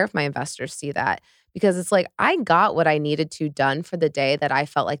fucking care if my investors see that, because it's like, I got what I needed to done for the day, that I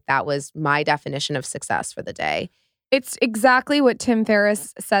felt like that was my definition of success for the day. It's exactly what Tim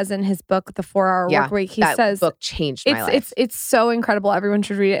Ferriss says in his book, The 4-Hour Workweek. He says book changed my life. It's so incredible. Everyone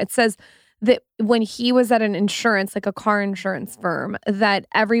should read it. It says that when he was at an insurance, like a car insurance firm, that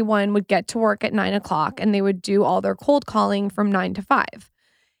everyone would get to work at 9 o'clock and they would do all their cold calling from 9 to 5.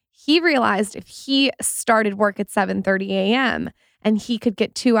 He realized if he started work at 7:30 a.m. and he could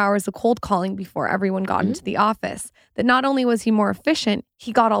get 2 hours of cold calling before everyone got into the office, that not only was he more efficient,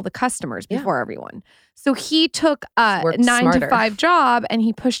 he got all the customers before everyone. So he took a 9 to 5 job and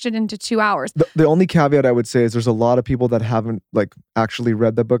he pushed it into 2 hours. The only caveat I would say is there's a lot of people that haven't, like, actually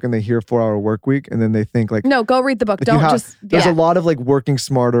read the book, and they hear 4-Hour Workweek and then they think, like, no, go read the book. There's a lot of, like, working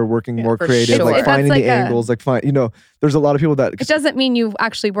smarter, working more creative, sure. like finding the angles, like, there's a lot of people that. It doesn't mean you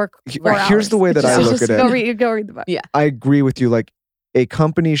actually work 4 hours. Here's the way that I look at it. Go read the book. Yeah. I agree with you. Like, a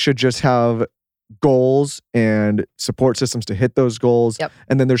company should just have goals and support systems to hit those goals. Yep.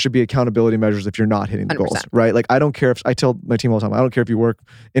 And then there should be accountability measures if you're not hitting the 100%. goals, right? Like I don't care if I tell my team all the time, I don't care if you work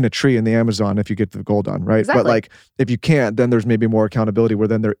in a tree in the Amazon if you get the goal done, right? Exactly. But like if you can't, then there's maybe more accountability where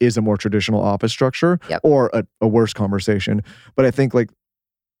then there is a more traditional office structure or a worse conversation. But I think like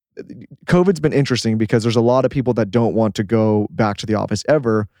COVID's been interesting because there's a lot of people that don't want to go back to the office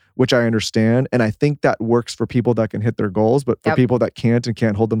ever, which I understand. And I think that works for people that can hit their goals, but for people that can't and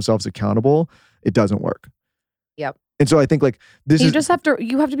can't hold themselves accountable, it doesn't work. Yep. And so I think like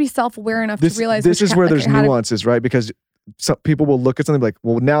you have to be self-aware enough to realize this is where there's nuances, right? Because some people will look at something like,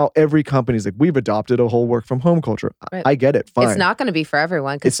 well, now every company's like, we've adopted a whole work from home culture. Right. I get it. Fine. It's not going to be for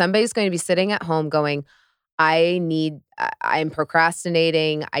everyone because somebody's going to be sitting at home going, I'm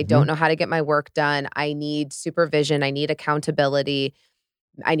procrastinating. I don't know how to get my work done. I need supervision. I need accountability.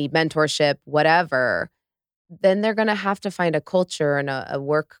 I need mentorship, whatever. Then they're going to have to find a culture and a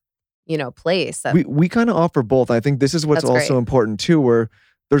work, place. We kind of offer both. I think this is what's also important too, where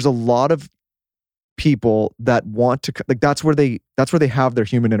there's a lot of people that want to, like, that's where they have their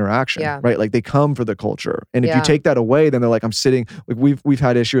human interaction, right? Like they come for the culture. And if you take that away, then they're like, I'm sitting, like we've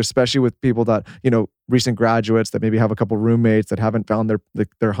had issue, especially with people that, recent graduates that maybe have a couple roommates that haven't found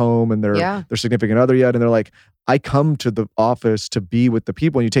their home and their significant other yet. And they're like, I come to the office to be with the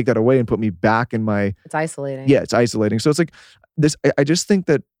people, and you take that away and put me back in my... It's isolating. Yeah, it's isolating. So it's like this, I just think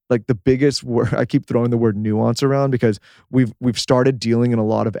that like the biggest word, I keep throwing the word nuance around because we've started dealing in a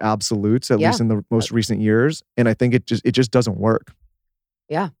lot of absolutes, at least in the most recent years. And I think it just doesn't work.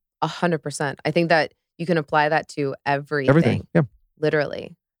 Yeah, 100%. I think that you can apply that to everything. Everything, yeah.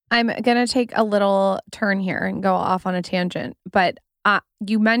 Literally. I'm going to take a little turn here and go off on a tangent, but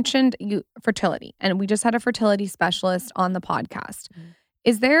you mentioned fertility, and we just had a fertility specialist on the podcast.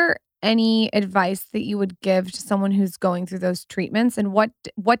 Is there any advice that you would give to someone who's going through those treatments, and what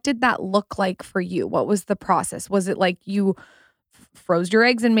did that look like for you? What was the process? Was it like you froze your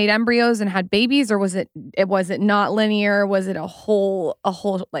eggs and made embryos and had babies, or was it not linear? Was it a whole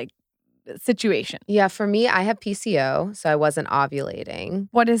like situation? Yeah, for me, I have PCO, so I wasn't ovulating.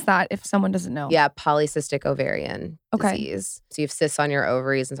 What is that if someone doesn't know? Yeah, polycystic ovarian disease. So you have cysts on your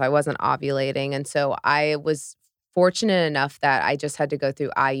ovaries, and so I wasn't ovulating. And so I was fortunate enough that I just had to go through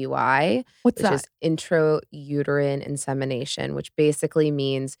IUI, which is intrauterine insemination, which basically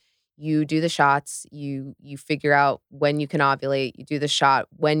means you do the shots, you figure out when you can ovulate, you do the shot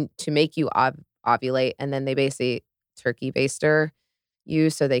when to make you ovulate, and then they basically turkey baster you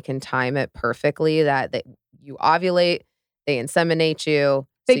so they can time it perfectly that you ovulate, they inseminate you.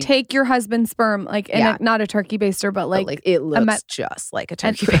 They take your husband's sperm, like, and not a turkey baster, but like it looks just like a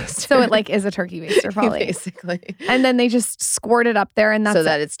turkey baster. So it like is a turkey baster, probably. Basically. And then they just squirt it up there, and that's so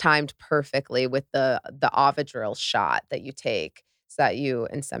that it's timed perfectly with the ovidral shot that you take so that you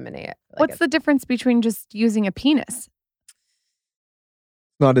inseminate it. What's the difference between just using a penis?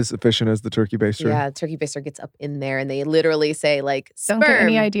 Not as efficient as the turkey baster. Yeah, the turkey baster gets up in there, and they literally say like, "Don't get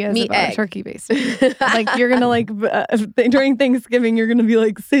any ideas about egg. A turkey baster." Like you're gonna like during Thanksgiving, you're gonna be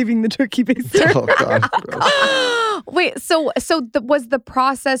like saving the turkey baster. Oh God! Wait, so was the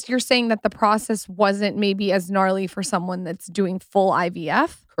process? You're saying that the process wasn't maybe as gnarly for someone that's doing full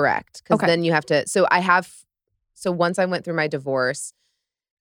IVF? Correct, because then you have to. So once I went through my divorce,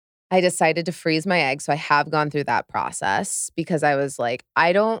 I decided to freeze my eggs. So I have gone through that process because I was like,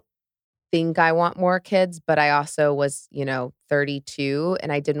 I don't think I want more kids, but I also was, 32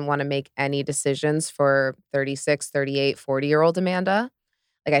 and I didn't want to make any decisions for 36, 38, 40-year-old Amanda.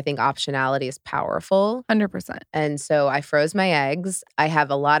 Like I think optionality is powerful. 100%. And so I froze my eggs. I have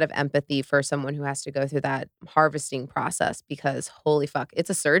a lot of empathy for someone who has to go through that harvesting process because holy fuck, it's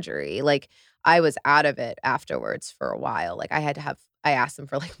a surgery. Like I was out of it afterwards for a while. Like I asked them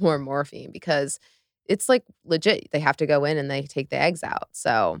for like more morphine because it's like legit. They have to go in and they take the eggs out.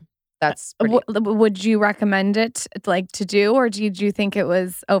 So that's would you recommend it like to do, or did you think it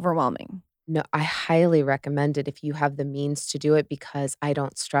was overwhelming? No, I highly recommend it if you have the means to do it because I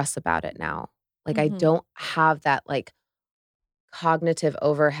don't stress about it now. Like I don't have that like cognitive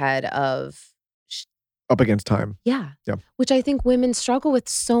overhead of up against time. Yeah. Which I think women struggle with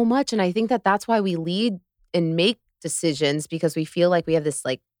so much. And I think that that's why we lead and make decisions because we feel like we have this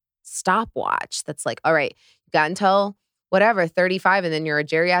like stopwatch that's like, all right, you got until whatever, 35, and then you're a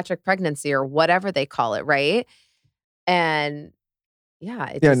geriatric pregnancy or whatever they call it, right? And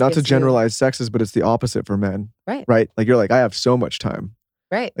not to generalize sexes, but it's the opposite for men. Right? Like you're like, I have so much time.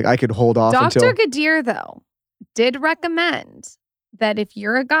 Right. Like I could hold off Dr. Gadir, though, did recommend that if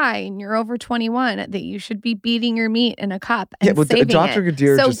you're a guy and you're over 21, that you should be beating your meat in a cup and well, saving Dr. it.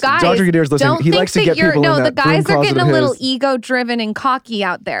 Gadir So guys, Dr. Gadir's listening. don't He think likes to that get people in the that guys broom are getting a closet of little his. ego-driven and cocky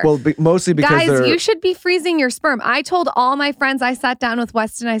out there. Well, mostly because guys, they're... you should be freezing your sperm. I told all my friends, I sat down with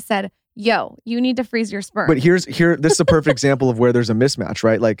Weston, I said, yo, you need to freeze your sperm. But this is a perfect example of where there's a mismatch,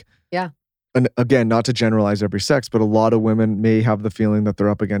 right? Like, Yeah. And again, not to generalize every sex, but a lot of women may have the feeling that they're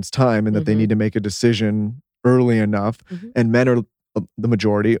up against time and that they need to make a decision early enough. And men are, the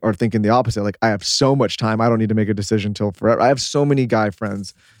majority, are thinking the opposite. Like, I have so much time, I don't need to make a decision till forever. I have so many guy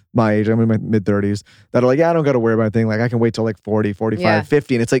friends my age, I'm in my mid-30s, that are like, yeah, I don't got to worry about anything. Like, I can wait till like 40, 45,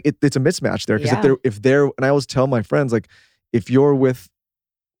 50. And it's like, it's a mismatch there. Because if they're, and I always tell my friends, like, if you're with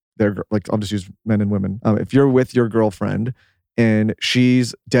like, I'll just use men and women. If you're with your girlfriend and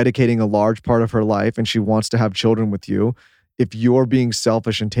she's dedicating a large part of her life and she wants to have children with you, if you're being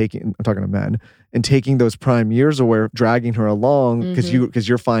selfish and I'm talking to men, and taking those prime years away, dragging her along because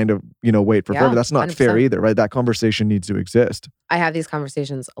you're fine to, wait for forever, that's not 100%. Fair either, right? That conversation needs to exist. I have these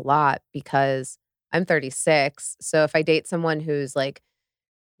conversations a lot because I'm 36. So if I date someone who's like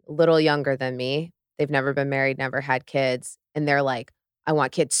a little younger than me, they've never been married, never had kids, and they're like, I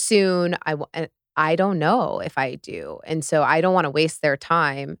want kids soon. I don't know if I do. And so I don't want to waste their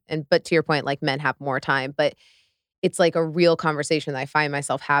time. But to your point, like, men have more time, but it's like a real conversation that I find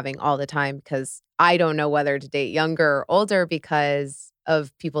myself having all the time because I don't know whether to date younger or older because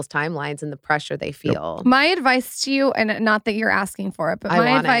of people's timelines and the pressure they feel. My advice to you, and not that you're asking for it, but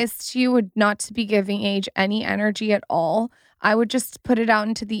my advice to you would not to be giving age any energy at all. I would just put it out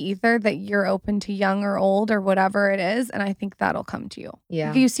into the ether that you're open to young or old or whatever it is. And I think that'll come to you.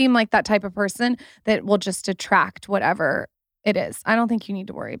 Yeah. You seem like that type of person that will just attract whatever it is. I don't think you need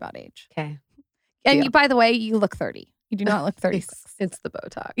to worry about age. Okay. And you, by the way, you look 30. You do not look 36. It's the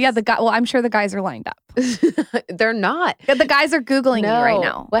Botox. Yeah, I'm sure the guys are lined up. They're not. The guys are Googling you right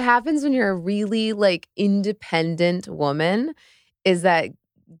now. What happens when you're a really like independent woman is that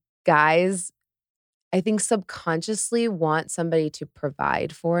guys, I think, subconsciously want somebody to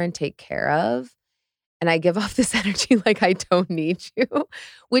provide for and take care of. And I give off this energy like I don't need you,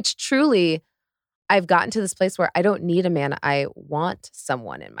 which truly, I've gotten to this place where I don't need a man. I want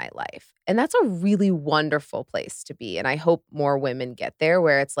someone in my life. And that's a really wonderful place to be. And I hope more women get there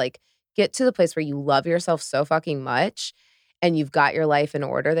where it's like, get to the place where you love yourself so fucking much and you've got your life in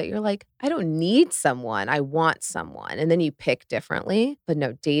order that you're like, I don't need someone. I want someone. And then you pick differently. But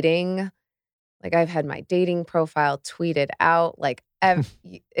no, dating, like, I've had my dating profile tweeted out. Like,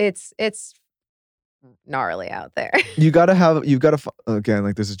 it's gnarly out there. You've got to, again,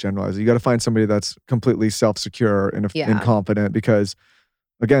 like, this is generalized. You got to find somebody that's completely self-secure and confident because,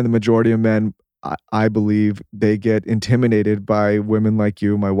 again, the majority of men, I believe, they get intimidated by women like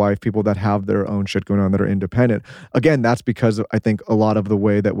you, my wife, people that have their own shit going on that are independent. Again, that's because I think a lot of the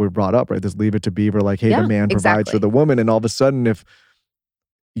way that we're brought up, right? This leave it to beaver, like, hey, the man provides for the woman. And all of a sudden, if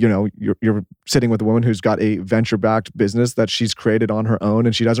you're sitting with a woman who's got a venture-backed business that she's created on her own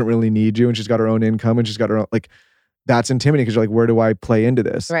and she doesn't really need you and she's got her own income and she's got her own, like, that's intimidating because you're like, where do I play into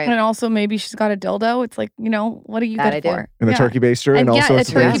this? Right. And also maybe she's got a dildo. It's like, what are you good for? And a turkey baster. And also a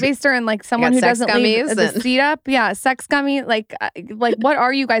turkey baster and like someone who doesn't leave the seat up. Yeah, sex gummy. Like what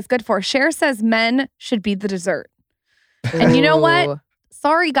are you guys good for? Cher says men should be the dessert. And you know what?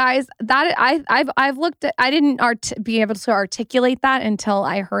 Sorry, guys. That I've looked at. I didn't be able to articulate that until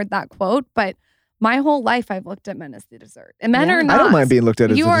I heard that quote. But my whole life, I've looked at men as the dessert, and men are not. I don't mind being looked at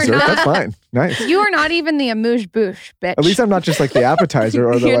as the dessert. That's fine. Nice. You are not even the amuse-bouche, bitch. At least I'm not just like the appetizer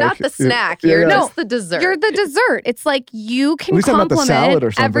or the. You're not the snack. You're just the dessert. You're the dessert. It's like you can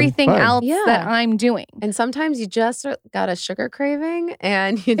complement everything else that I'm doing. And sometimes you just got a sugar craving,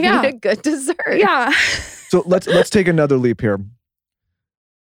 and you need a good dessert. Yeah. So let's take another leap here.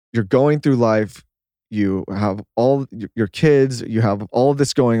 You're going through life, you have all your kids, you have all of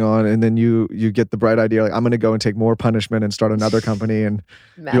this going on, and then you get the bright idea, like, I'm going to go and take more punishment and start another company and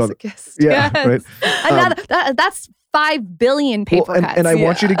masochist. Right. That's 5 billion paper cuts. And I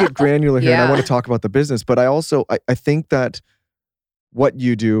want you to get granular here, and I want to talk about the business, but I also I think that what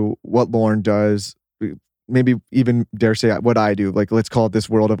you do, what Lauren does, maybe even dare say what I do, like, let's call it this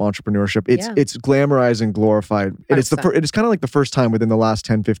world of entrepreneurship. It's glamorized and glorified. And it is kind of like the first time within the last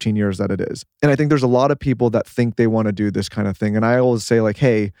 10, 15 years that it is. And I think there's a lot of people that think they want to do this kind of thing. And I always say, like,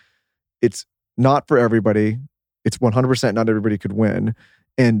 hey, it's not for everybody. It's 100% not everybody could win.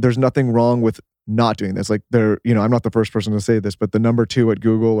 And there's nothing wrong with not doing this. Like, I'm not the first person to say this, but the number 2 at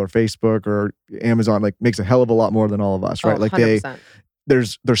Google or Facebook or Amazon, like, makes a hell of a lot more than all of us, right? 100%.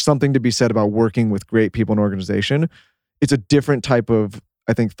 There's something to be said about working with great people in an organization. It's a different type of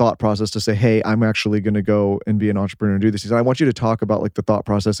I think, thought process to say, hey, I'm actually going to go and be an entrepreneur and do this. And I want you to talk about like the thought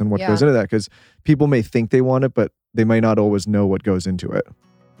process and what goes into that, because people may think they want it, but they may not always know what goes into it.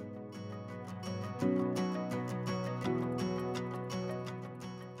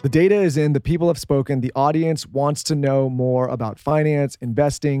 The data is in, the people have spoken, the audience wants to know more about finance,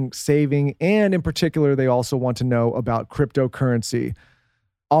 investing, saving, and in particular, they also want to know about cryptocurrency.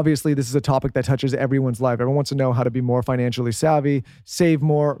 Obviously, this is a topic that touches everyone's life. Everyone wants to know how to be more financially savvy, save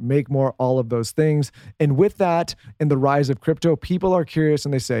more, make more, all of those things. And with that and the rise of crypto, people are curious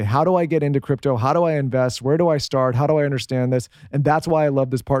and they say, how do I get into crypto? How do I invest? Where do I start? How do I understand this? And that's why I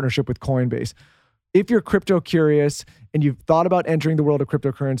love this partnership with Coinbase. If you're crypto curious and you've thought about entering the world of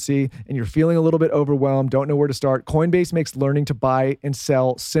cryptocurrency and you're feeling a little bit overwhelmed, don't know where to start, Coinbase makes learning to buy and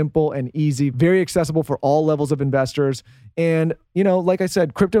sell simple and easy, very accessible for all levels of investors. And, you know, like I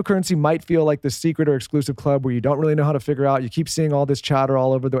said, cryptocurrency might feel like the secret or exclusive club where you don't really know how to figure out. You keep seeing all this chatter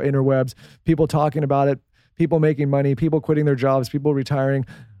all over the interwebs, people talking about it, people making money, people quitting their jobs, people retiring.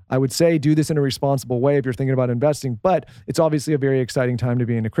 I would say do this in a responsible way if you're thinking about investing, but it's obviously a very exciting time to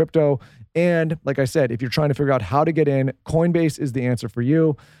be into crypto. And like I said, if you're trying to figure out how to get in, Coinbase is the answer for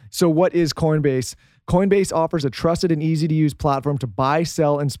you. So what is Coinbase? Coinbase offers a trusted and easy to use platform to buy,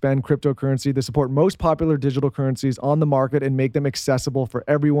 sell, and spend cryptocurrency. They support most popular digital currencies on the market and make them accessible for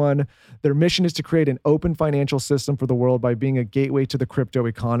everyone. Their mission is to create an open financial system for the world by being a gateway to the crypto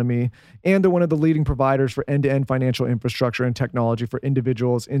economy. And they're one of the leading providers for end-to-end financial infrastructure and technology for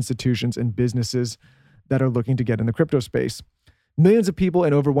individuals, institutions, and businesses that are looking to get in the crypto space. Millions of people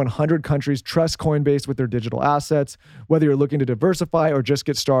in over 100 countries trust Coinbase with their digital assets. Whether you're looking to diversify or just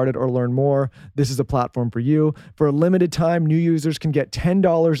get started or learn more, this is a platform for you. For a limited time, new users can get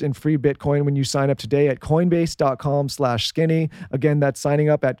 $10 in free Bitcoin when you sign up today at coinbase.com/skinny. Again, that's signing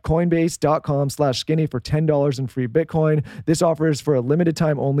up at coinbase.com/skinny for $10 in free Bitcoin. This offer is for a limited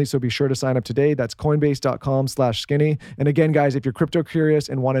time only, so be sure to sign up today. That's coinbase.com/skinny. And again, guys, if you're crypto curious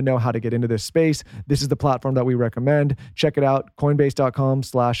and want to know how to get into this space, this is the platform that we recommend. Check it out.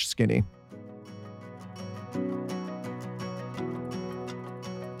 Coinbase.com/skinny.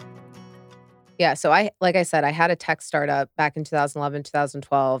 Yeah. So like I said, I had a tech startup back in 2011,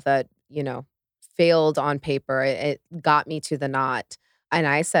 2012 that, you know, failed on paper. It got me to the knot. And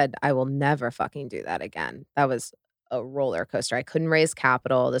I said, I will never fucking do that again. That was a roller coaster. I couldn't raise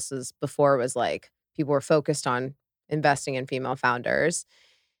capital. This was before it was like people were focused on investing in female founders.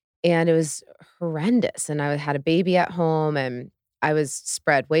 And it was horrendous. And I had a baby at home and I was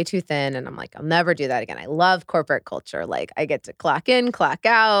spread way too thin. And I'm like, I'll never do that again. I love corporate culture. Like I get to clock in, clock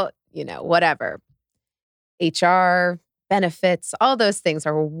out, you know, whatever. HR, benefits, all those things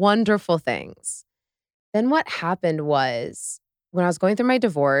are wonderful things. Then what happened was when I was going through my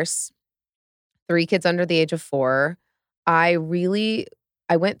divorce, 3 kids under the age of 4, I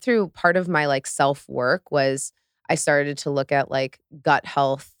went through part of my like self-work was I started to look at like gut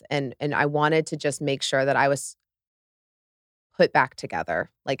health and I wanted to just make sure that I was put back together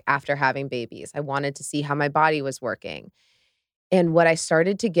like after having babies. I wanted to see how my body was working. And what I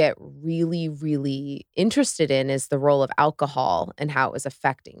started to get really, really interested in is the role of alcohol and how it was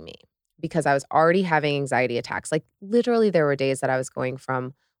affecting me because I was already having anxiety attacks. Like literally there were days that I was going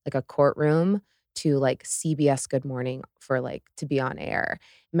from like a courtroom to like CBS Good Morning for like to be on air.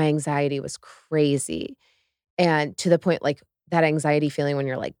 My anxiety was crazy. And to the point like that anxiety feeling when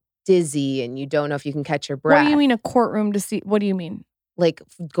you're like dizzy and you don't know if you can catch your breath. What do you mean a courtroom to see? What do you mean? Like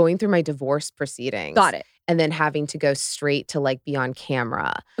going through my divorce proceedings. Got it. And then having to go straight to like be on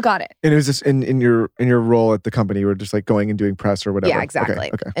camera. Got it. And it was just in your role at the company, you were just like going and doing press or whatever. Yeah,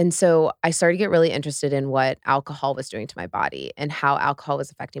 exactly. Okay. And so I started to get really interested in what alcohol was doing to my body and how alcohol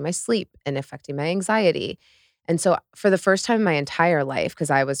was affecting my sleep and affecting my anxiety. And so for the first time in my entire life, because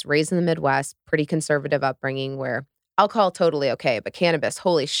I was raised in the Midwest, pretty conservative upbringing where alcohol, totally okay, but cannabis,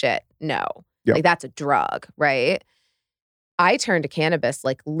 holy shit, no. Yep. Like that's a drug, right? I turned to cannabis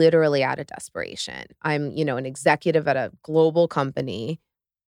like literally out of desperation. I'm, you know, an executive at a global company,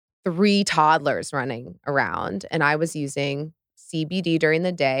 3 toddlers running around, and I was using CBD during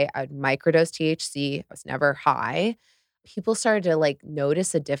the day. I would microdose THC. I was never high. People started to like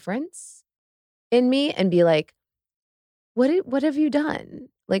notice a difference in me and be like, what have you done?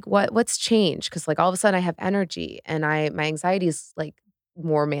 Like what's changed? Because like all of a sudden I have energy and my anxiety is like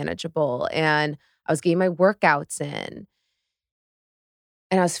more manageable and I was getting my workouts in.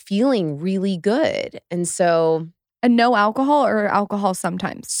 And I was feeling really good. And so... And no alcohol or alcohol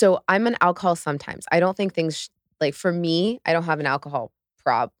sometimes? So I'm an alcohol sometimes. I don't think things... like for me, I don't have an alcohol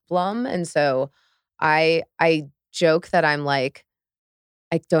problem. And so I joke that I'm like,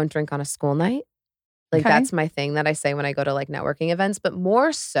 I don't drink on a school night. Like that's my thing that I say when I go to like networking events. But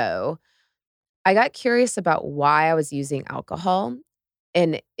more so, I got curious about why I was using alcohol.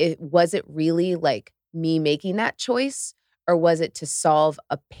 And was it really like me making that choice, or was it to solve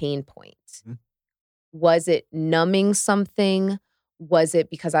a pain point? Mhm. Was it numbing something? Was it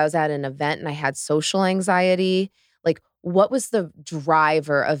because I was at an event and I had social anxiety? Like, what was the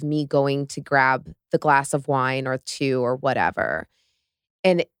driver of me going to grab the glass of wine or two or whatever?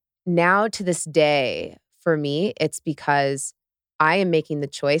 And now to this day, for me, it's because I am making the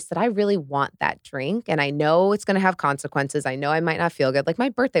choice that I really want that drink. And I know it's going to have consequences. I know I might not feel good. Like my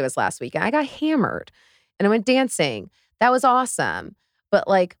birthday was last week and I got hammered and I went dancing. That was awesome. But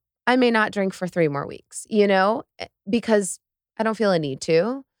like, I may not drink for 3 more weeks, because I don't feel a need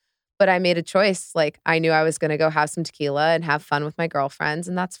to. But I made a choice. Like I knew I was going to go have some tequila and have fun with my girlfriends,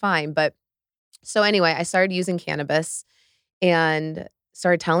 and that's fine. But so anyway, I started using cannabis and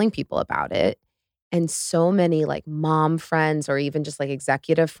started telling people about it. And so many like mom friends or even just like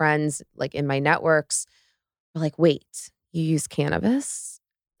executive friends like in my networks were like, wait, you use cannabis?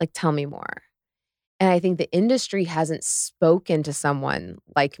 Like, tell me more. And I think the industry hasn't spoken to someone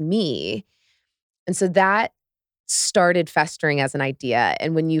like me. And so that started festering as an idea.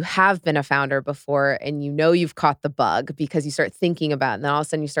 And when you have been a founder before and you've caught the bug because you start thinking about it, and then all of a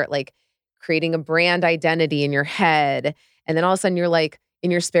sudden you start like creating a brand identity in your head. And then all of a sudden you're like, in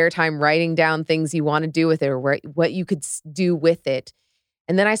your spare time, writing down things you want to do with it or what you could do with it.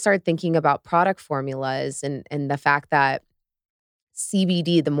 And then I started thinking about product formulas and the fact that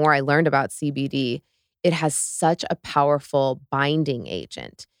CBD, the more I learned about CBD, it has such a powerful binding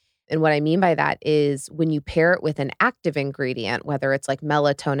agent. And what I mean by that is when you pair it with an active ingredient, whether it's like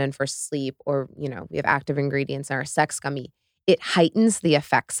melatonin for sleep or, we have active ingredients in our sex gummy, it heightens the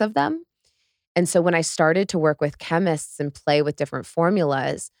effects of them. And so when I started to work with chemists and play with different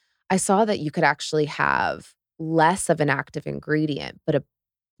formulas, I saw that you could actually have less of an active ingredient, but a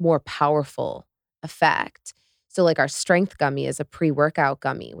more powerful effect. So like our strength gummy is a pre-workout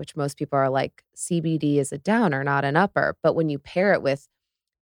gummy, which most people are like, CBD is a downer, not an upper. But when you pair it with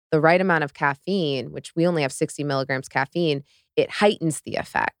the right amount of caffeine, which we only have 60 milligrams caffeine, it heightens the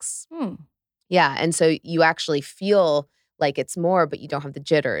effects. Yeah. And so you actually feel like it's more, but you don't have the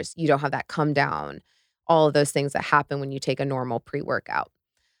jitters. You don't have that come down, all of those things that happen when you take a normal pre-workout.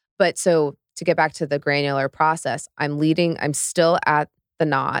 But so to get back to the granular process, I'm still at the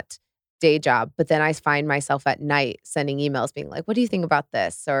Knot day job, but then I find myself at night sending emails being like, what do you think about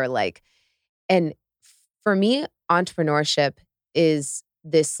this? Or like, and for me, entrepreneurship is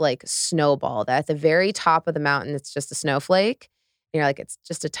this like snowball that at the very top of the mountain, it's just a snowflake. And you're like, it's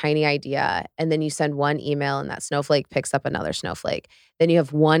just a tiny idea. And then you send one email and that snowflake picks up another snowflake. Then you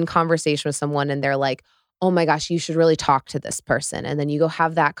have one conversation with someone and they're like, oh my gosh, you should really talk to this person. And then you go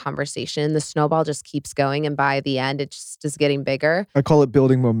have that conversation and the snowball just keeps going. And by the end, it just is getting bigger. I call it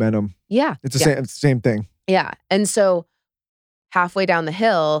building momentum. Yeah. It's the same thing. Yeah. And so halfway down the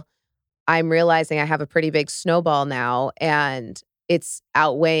hill, I'm realizing I have a pretty big snowball now and it's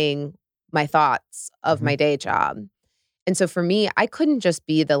outweighing my thoughts of my day job. And so for me, I couldn't just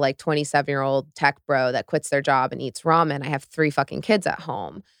be the like 27-year-old tech bro that quits their job and eats ramen. I have 3 fucking kids at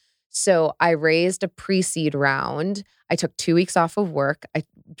home. So I raised a pre-seed round. I took 2 weeks off of work.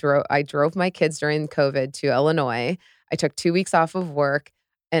 I drove my kids during COVID to Illinois. I took 2 weeks off of work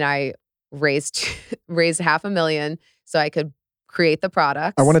and I raised $500,000 so I could create the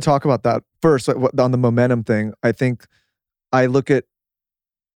products. I want to talk about that first on the momentum thing. I think I look at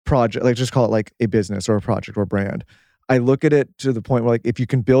project, like just call it like a business or a project or a brand. I look at it to the point where like if you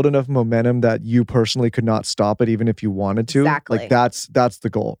can build enough momentum that you personally could not stop it even if you wanted to, exactly. Like that's the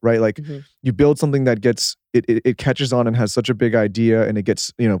goal, right? Like you build something that gets it catches on and has such a big idea and it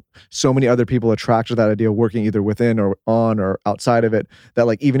gets, so many other people attracted to that idea working either within or on or outside of it that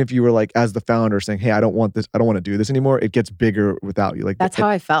like even if you were like as the founder saying, hey, I don't want to do this anymore, it gets bigger without you. Like that's how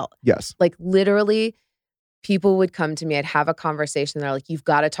I felt. Yes. Like literally people would come to me, I'd have a conversation. They're like, you've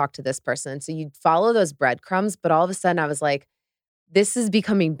got to talk to this person. So you'd follow those breadcrumbs. But all of a sudden I was like, this is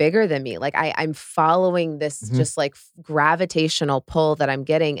becoming bigger than me. Like I'm following this just like gravitational pull that I'm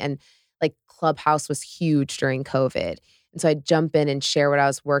getting. And like Clubhouse was huge during COVID. And so I'd jump in and share what I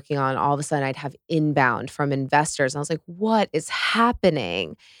was working on. All of a sudden I'd have inbound from investors. And I was like, what is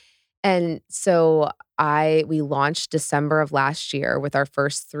happening? And so we launched December of last year with our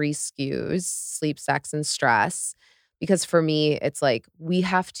first 3 SKUs, sleep, sex, and stress. Because for me, it's like we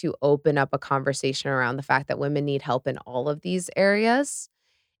have to open up a conversation around the fact that women need help in all of these areas.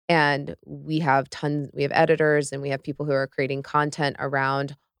 And we have editors and we have people who are creating content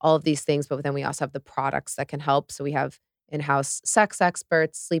around all of these things. But then we also have the products that can help. So we have in-house sex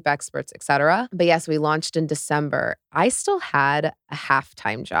experts, sleep experts, etc. But yes, we launched in December. I still had a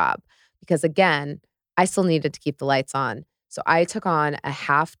half-time job because again, I still needed to keep the lights on. So I took on a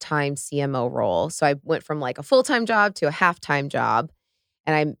half-time CMO role. So I went from like a full-time job to a half-time job.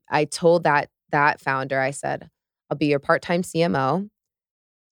 And I told that founder, I said, I'll be your part-time CMO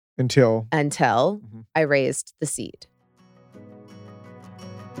until I raised the seed.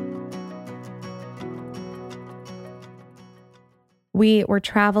 We were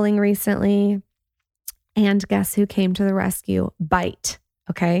traveling recently, and guess who came to the rescue? Byte.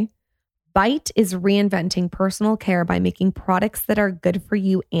 Okay. Byte is reinventing personal care by making products that are good for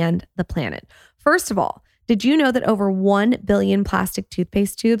you and the planet. First of all, did you know that over 1 billion plastic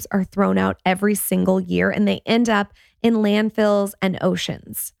toothpaste tubes are thrown out every single year and they end up in landfills and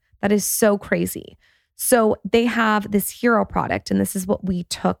oceans? That is so crazy. So they have this hero product, and this is what we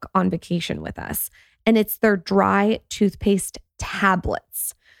took on vacation with us. And it's their dry toothpaste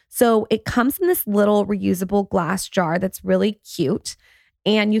tablets. So it comes in this little reusable glass jar that's really cute.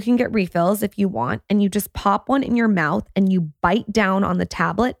 And you can get refills if you want. And you just pop one in your mouth and you bite down on the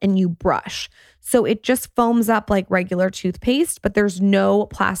tablet and you brush. So it just foams up like regular toothpaste, but there's no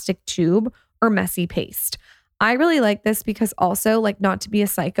plastic tube or messy paste. I really like this because also, like, not to be a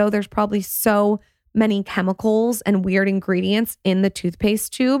psycho, there's probably so many chemicals and weird ingredients in the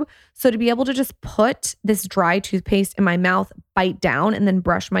toothpaste tube. So to be able to just put this dry toothpaste in my mouth, bite down, and then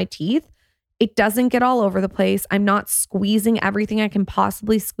brush my teeth, it doesn't get all over the place. I'm not squeezing everything I can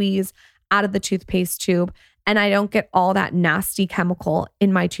possibly squeeze out of the toothpaste tube. And I don't get all that nasty chemical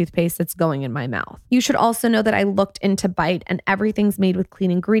in my toothpaste that's going in my mouth. You should also know that I looked into Byte, and everything's made with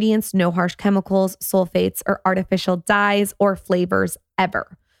clean ingredients, no harsh chemicals, sulfates, or artificial dyes or flavors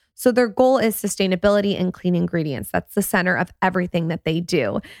ever. So their goal is sustainability and clean ingredients. That's the center of everything that they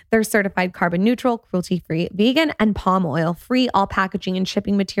do. They're certified carbon neutral, cruelty-free, vegan, and palm oil free. All packaging and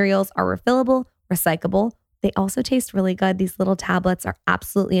shipping materials are refillable, recyclable. They also taste really good. These little tablets are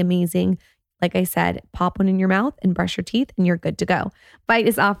absolutely amazing. Like I said, pop one in your mouth and brush your teeth and you're good to go. Byte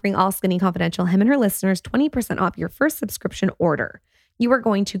is offering all Skinny Confidential, him and her listeners, 20% off your first subscription order. You are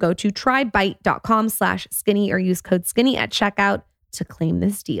going to go to trybyte.com/skinny or use code skinny at checkout to claim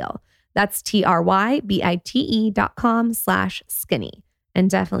this deal. That's trybyte.com/skinny, and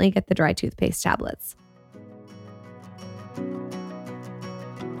definitely get the dry toothpaste tablets.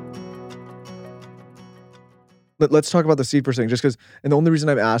 Let's talk about the seed for a second, just because, and the only reason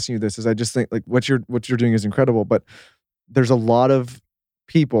I'm asking you this is I just think like what you're doing is incredible, but there's a lot of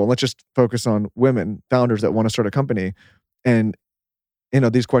people, and let's just focus on women founders that want to start a company, and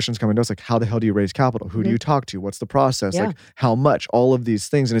these questions come into us like, how the hell do you raise capital? Who do you talk to? What's the process? Yeah. Like, how much? All of these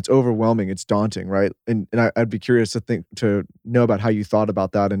things, and it's overwhelming. It's daunting, right? And I'd be curious to know about how you thought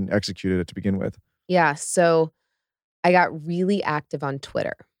about that and executed it to begin with. Yeah, so I got really active on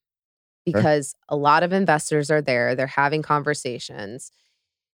Twitter because a lot of investors are there. They're having conversations.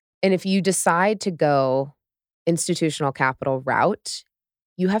 And if you decide to go institutional capital route,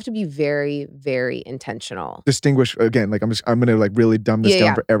 you have to be very, very intentional. Distinguish again, like I'm going to like really dumb this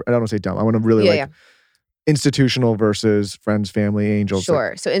down. I don't want to say dumb. I want to really institutional versus friends, family, angels.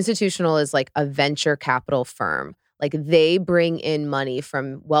 Sure. So institutional is like a venture capital firm. Like they bring in money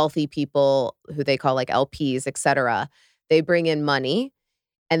from wealthy people who they call like LPs, et cetera. They bring in money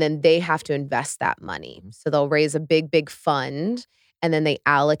and then they have to invest that money. So they'll raise a big, big fund and then they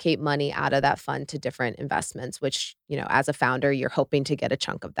allocate money out of that fund to different investments, which, as a founder, you're hoping to get a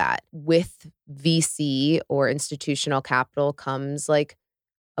chunk of that. With VC or institutional capital comes like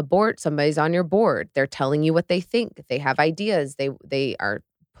a board. Somebody's on your board. They're telling you what they think. They have ideas. They are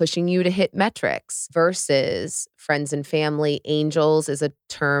pushing you to hit metrics versus friends and family. Angels is a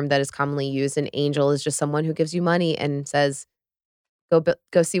term that is commonly used. An angel is just someone who gives you money and says,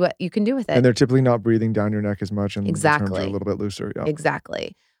 go see what you can do with it. And they're typically not breathing down your neck as much, and the terms are a little bit looser. Yeah.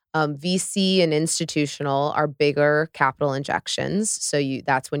 Exactly. VC and institutional are bigger capital injections. So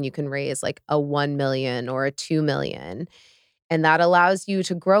that's when you can raise like a 1 million or a 2 million. And that allows you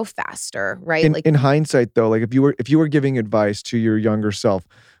to grow faster, right? In hindsight, though, like if you were giving advice to your younger self,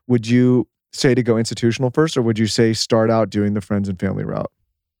 would you say to go institutional first, or would you say start out doing the friends and family route?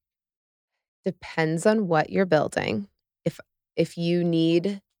 Depends on what you're building. If you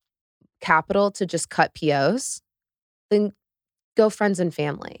need capital to just cut POs, then go friends and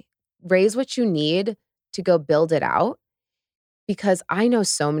family. Raise what you need to go build it out. Because I know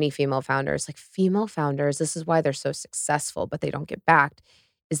so many female founders, this is why they're so successful, but they don't get backed,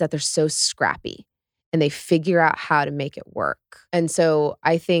 is that they're so scrappy and they figure out how to make it work. And so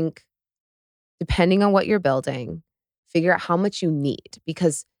I think depending on what you're building, figure out how much you need.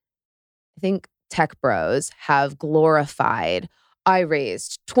 Because I think tech bros have glorified, I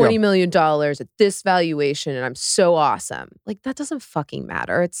raised $20 million at this valuation and I'm so awesome. Like, that doesn't fucking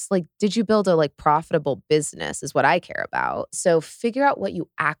matter. It's like, did you build a like profitable business is what I care about. So figure out what you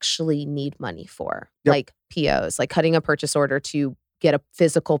actually need money for, like POs, like cutting a purchase order to get a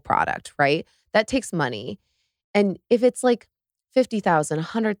physical product, right? That takes money. And if it's like 50,000,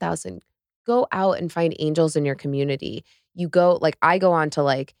 100,000, go out and find angels in your community. You go, like I go on to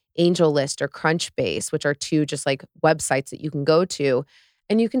like Angel List or Crunchbase, which are two just like websites that you can go to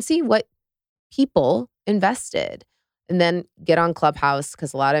and you can see what people invested. And then get on Clubhouse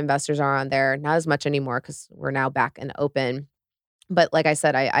because a lot of investors are on there. Not as much anymore because we're now back and open. But like I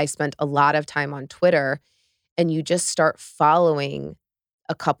said, I spent a lot of time on Twitter and you just start following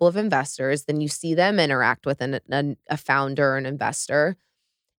a couple of investors. Then you see them interact with a founder or an investor.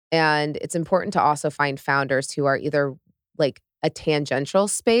 And it's important to also find founders who are either like a tangential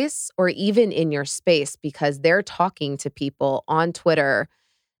space or even in your space because they're talking to people on Twitter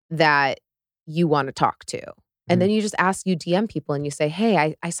that you want to talk to. And then you just you DM people and you say,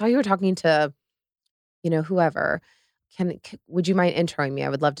 hey, I saw you were talking to, whoever. Would you mind introing me? I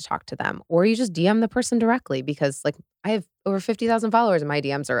would love to talk to them. Or you just DM the person directly because like I have over 50,000 followers and my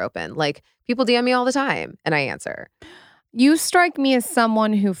DMs are open. Like people DM me all the time and I answer. You strike me as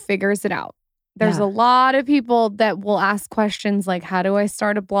someone who figures it out. There's a lot of people that will ask questions like, how do I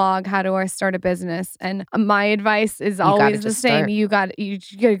start a blog? How do I start a business? And my advice is always the same. You got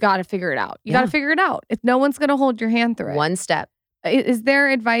to figure it out. You got to figure it out. If no one's going to hold your hand through it. One step. Is there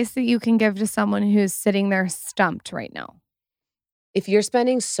advice that you can give to someone who's sitting there stumped right now? If you're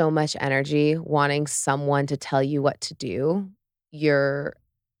spending so much energy wanting someone to tell you what to do, you're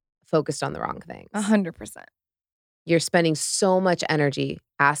focused on the wrong things. 100%. You're spending so much energy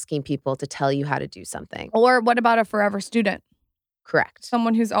asking people to tell you how to do something. Or what about a forever student? Correct.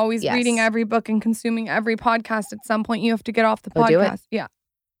 Someone who's always reading every book and consuming every podcast. At some point, you have to get off the podcast. Do it. Yeah.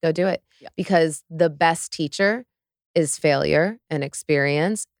 Go do it. Yeah. Because the best teacher is failure and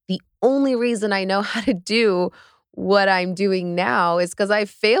experience. The only reason I know how to do what I'm doing now is because I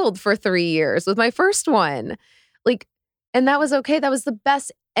failed for 3 years with my first one. Like, and that was okay. That was the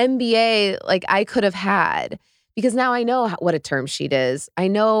best MBA like I could have had. Because now I know what a term sheet is. I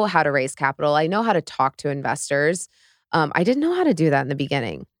know how to raise capital. I know how to talk to investors. I didn't know how to do that in the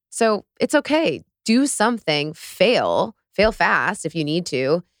beginning. So it's okay. Do something, fail fast if you need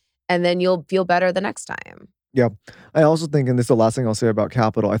to, and then you'll feel better the next time. Yeah. I also think, and this is the last thing I'll say about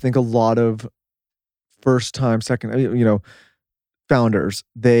capital, I think a lot of first time, founders,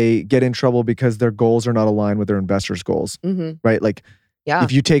 they get in trouble because their goals are not aligned with their investors' goals, right? Like,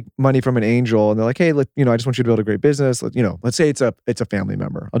 if you take money from an angel and they're like, hey, I just want you to build a great business. Let's say it's a family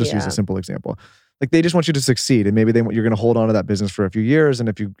member. I'll just use a simple example. Like they just want you to succeed, and maybe you're going to hold on to that business for a few years, and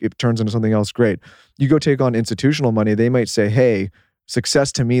if it turns into something else, great. You go take on institutional money, they might say, hey,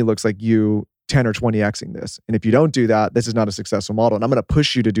 success to me looks like you 10 or 20xing this, and if you don't do that, this is not a successful model, and I'm going to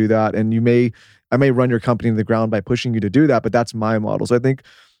push you to do that, and I may run your company to the ground by pushing you to do that, but that's my model. So I think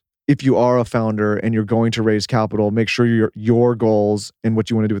if you are a founder and you're going to raise capital, make sure your goals and what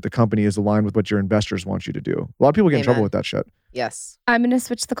you want to do with the company is aligned with what your investors want you to do. A lot of people get in trouble with that shit. Yes. I'm going to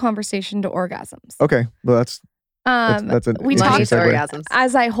switch the conversation to orgasms. Okay. Well, that's we talked orgasms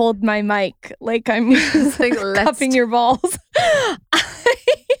as I hold my mic like I'm cupping your balls.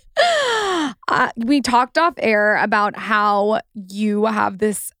 We talked off air about how you have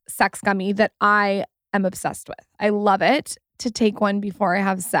this sex gummy that I am obsessed with. I love it to take one before I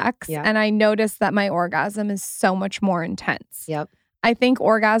have sex. Yeah. And I noticed that my orgasm is so much more intense. Yep. I think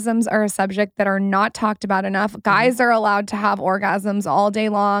orgasms are a subject that are not talked about enough. Guys are allowed to have orgasms all day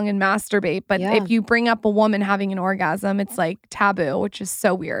long and masturbate. But if you bring up a woman having an orgasm, it's like taboo, which is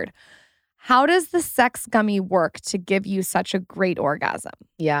so weird. How does the sex gummy work to give you such a great orgasm?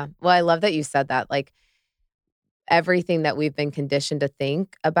 Yeah. Well, I love that you said that. Like everything that we've been conditioned to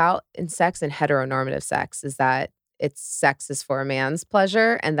think about in sex and heteronormative sex is that sex is for a man's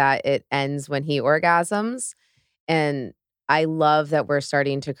pleasure and that it ends when he orgasms. And I love that we're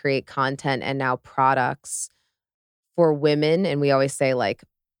starting to create content and now products for women. And we always say like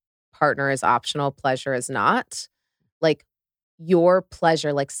partner is optional, pleasure is not. Like your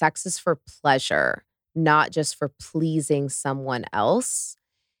pleasure, like sex is for pleasure, not just for pleasing someone else.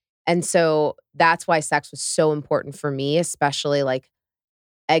 And so that's why sex was so important for me, especially like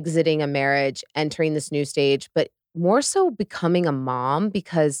exiting a marriage, entering this new stage, but more so becoming a mom,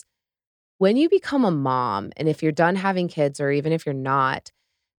 because when you become a mom, and if you're done having kids or even if you're not,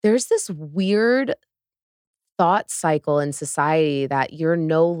 there's this weird thought cycle in society that you're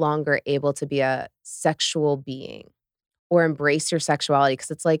no longer able to be a sexual being or embrace your sexuality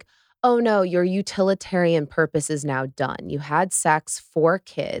because it's like, oh no, your utilitarian purpose is now done. You had sex for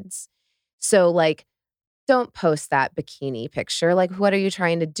kids. So like, don't post that bikini picture. Like, what are you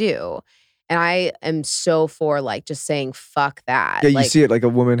trying to do? And I am so for like just saying, fuck that. Yeah, you like, see it like a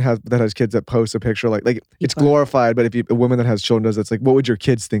woman that has kids that posts a picture like it's glorified, but if a woman that has children does, it's like, what would your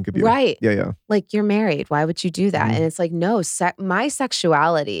kids think of you? Right. Yeah. Like, you're married. Why would you do that? Mhm. And it's like, no, my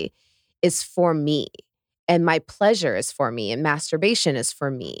sexuality is for me. And my pleasure is for me. And masturbation is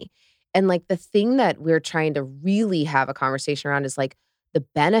for me. And like the thing that we're trying to really have a conversation around is like the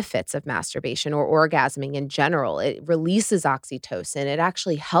benefits of masturbation or orgasming in general. It releases oxytocin. It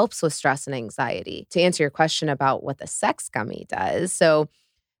actually helps with stress and anxiety. To answer your question about what the sex gummy does, so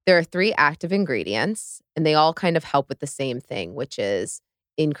there are 3 active ingredients, and they all kind of help with the same thing, which is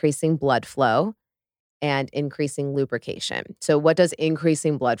increasing blood flow and increasing lubrication. So what does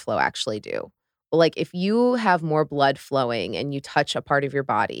increasing blood flow actually do? Well, like if you have more blood flowing and you touch a part of your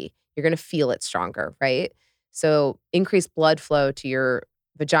body, you're going to feel it stronger, right? So increased blood flow to your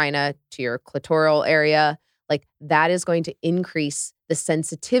vagina, to your clitoral area, like that is going to increase the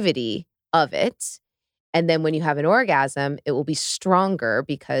sensitivity of it. And then when you have an orgasm, it will be stronger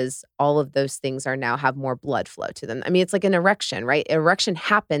because all of those things have more blood flow to them. I mean, it's like an erection, right? Erection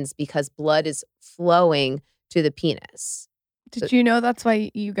happens because blood is flowing to the penis. Did you know that's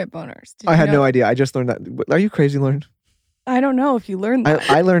why you get boners? I had no idea. I just learned that. Are you crazy, Lauren? I don't know if you learned that.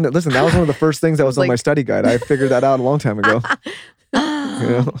 I learned it. Listen, that was one of the first things that was on my study guide. I figured that out a long time ago.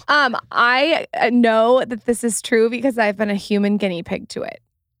 I know that this is true because I've been a human guinea pig to it.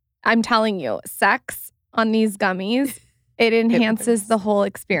 I'm telling you, sex on these gummies, it enhances the whole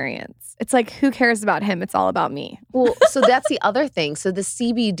experience. It's like, who cares about him? It's all about me. Well, so that's the other thing. So the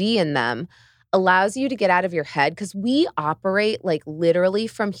CBD in them allows you to get out of your head because we operate like literally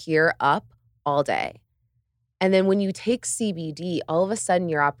from here up all day. And then when you take CBD, all of a sudden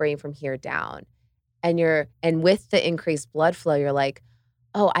you're operating from here down. And with the increased blood flow, you're like,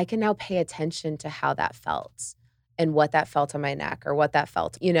 oh, I can now pay attention to how that felt and what that felt on my neck or what that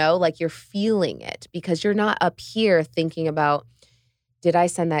felt, like you're feeling it because you're not up here thinking about, did I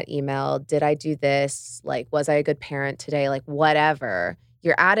send that email? Did I do this? Like, was I a good parent today? Like, whatever.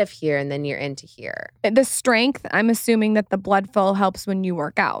 You're out of here and then you're into here. The strength, I'm assuming that the blood flow helps when you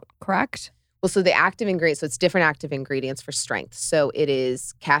work out, correct? Well, so the active ingredients, so it's different active ingredients for strength. So it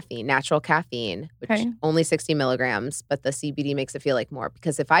is caffeine, natural caffeine, which only 60 milligrams, but the CBD makes it feel like more.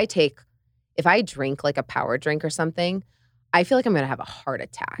 Because if I drink like a power drink or something, I feel like I'm going to have a heart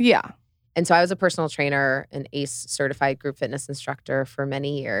attack. Yeah. And so I was a personal trainer, an ACE certified group fitness instructor for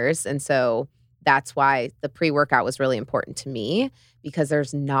many years. And so that's why the pre-workout was really important to me because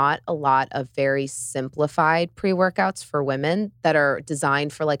there's not a lot of very simplified pre-workouts for women that are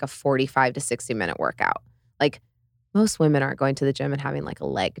designed for like a 45 to 60 minute workout. Like most women aren't going to the gym and having like a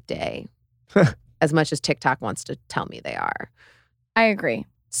leg day as much as TikTok wants to tell me they are. I agree.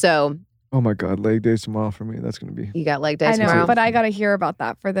 So oh my God, leg day tomorrow for me. That's going to be. You got leg day I know, tomorrow? but I got to hear about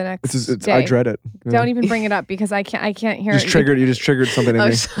that for the next day. I dread it. Don't even bring it up because I can't hear it. You just triggered something in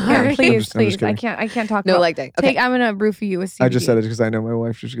me. Yeah, please. I can't talk no about leg day. Okay. I'm going to roofie you with CBD. I just said it because I know my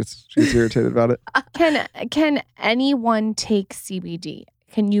wife. She gets irritated about it. Can anyone take CBD?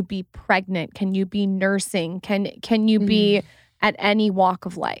 Can you be pregnant? Can you be nursing? Can you be at any walk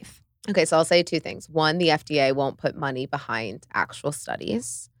of life? Okay, so I'll say 2 things. One, the FDA won't put money behind actual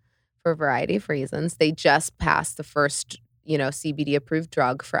studies for a variety of reasons. They just passed the first, CBD approved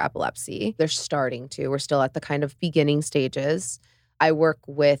drug for epilepsy. They're starting to. We're still at the kind of beginning stages. I work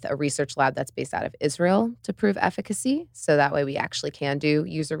with a research lab that's based out of Israel to prove efficacy. So that way we actually can do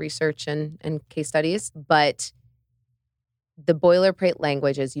user research and case studies. But the boilerplate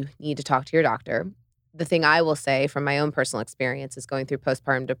language is you need to talk to your doctor. The thing I will say from my own personal experience is going through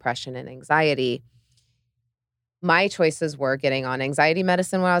postpartum depression and anxiety. My choices were getting on anxiety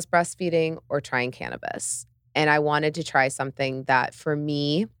medicine when I was breastfeeding or trying cannabis. And I wanted to try something that for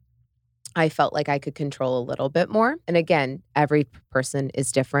me, I felt like I could control a little bit more. And again, every person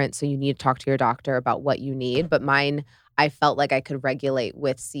is different. So you need to talk to your doctor about what you need. But mine, I felt like I could regulate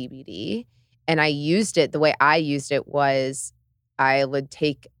with CBD. And I used it, the way I used it was I would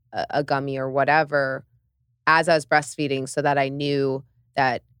take a gummy or whatever as I was breastfeeding so that I knew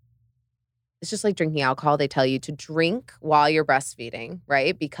that it's just like drinking alcohol. They tell you to drink while you're breastfeeding,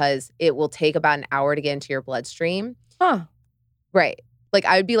 right? Because it will take about an hour to get into your bloodstream. Huh. Right. Like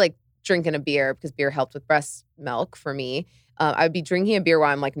I would be like drinking a beer because beer helped with breast milk for me. I would be drinking a beer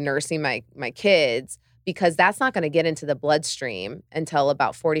while I'm like nursing my kids because that's not going to get into the bloodstream until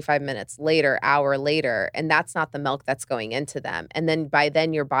about 45 minutes later, hour later. And that's not the milk that's going into them. And then by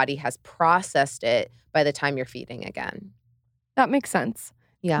then your body has processed it by the time you're feeding again. That makes sense.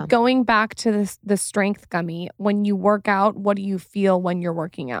 Yeah. Going back to the strength gummy, when you work out, what do you feel when you're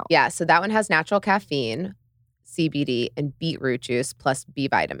working out? Yeah. So that one has natural caffeine, CBD, and beetroot juice plus B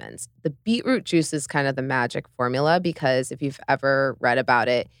vitamins. The beetroot juice is kind of the magic formula because if you've ever read about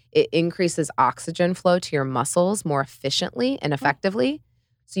it, it increases oxygen flow to your muscles more efficiently and effectively,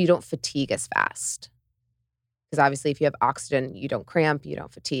 so you don't fatigue as fast. Because obviously, if you have oxygen, you don't cramp, you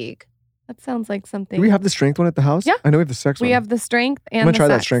don't fatigue. That sounds like something. Do we have the strength one at the house? Yeah. I know we have the sex one. We have the strength and I'm going the to try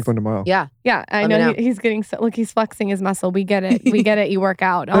that sex. strength one tomorrow. Yeah. Yeah, I Let me know know. he's getting so. Look, he's flexing his muscle. We get it. We get it. You work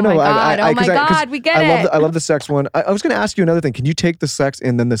out. Oh No, my god. Oh my 'cause god. We get it. I love the sex one. I was going to ask you another thing. Can you take the sex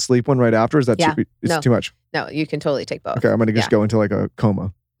and then the sleep one right after? Is that Yeah. it's No. too much? No, you can totally take both. Okay, I'm going to just go into like a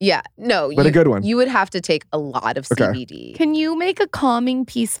coma. Yeah. No. But a good one. You would have to take a lot of Okay. CBD. Can you make a calming,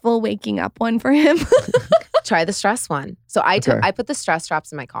 peaceful waking up one for him? Try the stress one. So I put the stress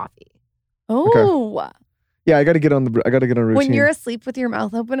drops in my coffee. Oh. Yeah, I got to get on a routine. When you're asleep with your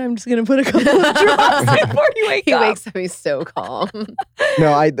mouth open, I'm just going to put a couple of drops before you wake He up. wakes up, he's so calm.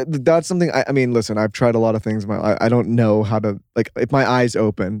 No, that's something. I mean, listen, I've tried a lot of things. I don't know how to, like, if my eyes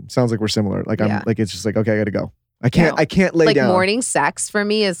open. Sounds like we're similar. Like Yeah. I'm like, it's just like, okay, I got to go. I can't lay Like down. morning sex for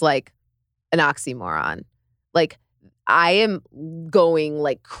me is like an oxymoron. Like I am going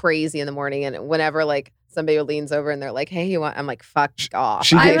like crazy in the morning, and whenever like somebody leans over and they're like, "Hey, you want?" I'm like, "Fuck off."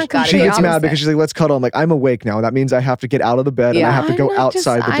 She I'm gets, gotta she be gets mad opposite. because she's like, let's cuddle. I'm like, I'm awake now. That means I have to get out of the bed and I Yeah. have to go I'm not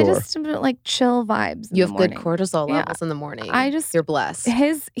outside the door. I just like chill vibes. You in have the good morning. cortisol Yeah. levels in the morning. You're blessed.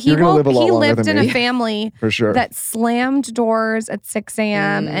 He You're gonna live a lot longer lived than in me. a family For sure. that slammed doors at 6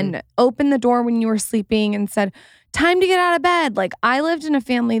 a.m. and opened the door when you were sleeping and said, time to get out of bed. Like I lived in a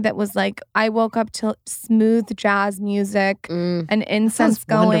family that was like, I woke up to smooth jazz music and incense Sounds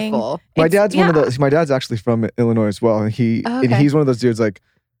going. wonderful. My It's- dad's one of yeah. those. My dad's actually from Illinois as well. And Oh, and okay. he's one of those dudes like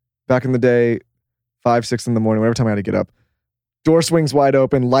back in the day, 5, 6 in the morning, whatever time I had to get up, door swings wide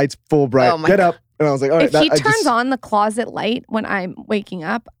open, lights full bright, Oh my get God. up. And I was like, all right. If he turns on the closet light when I'm waking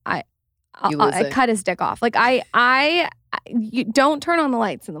up, I You lose it. cut his dick off. Like you don't turn on the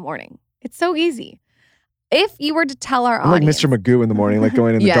lights in the morning. It's so easy. If you were to tell our I'm like audience, Mr. Magoo in the morning, like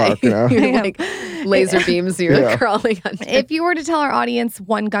going in the dark, you know? You're like laser beams. You're Yeah. crawling under. if you were to tell our audience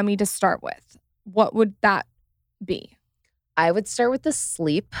one gummy to start with, what would that be? I would start with the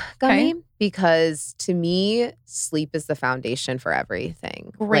sleep gummy because to me, sleep is the foundation for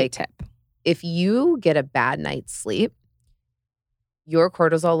everything. Great Like, tip. if you get a bad night's sleep, your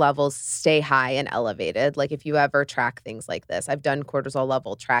cortisol levels stay high and elevated. Like if you ever track things like this, I've done cortisol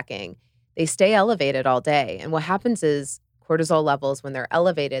level tracking. They stay elevated all day. And what happens is cortisol levels, when they're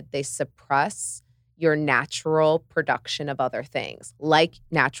elevated, they suppress your natural production of other things, like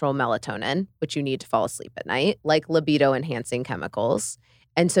natural melatonin, which you need to fall asleep at night, like libido enhancing chemicals.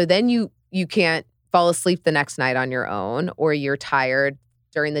 And so then you can't fall asleep the next night on your own, or you're tired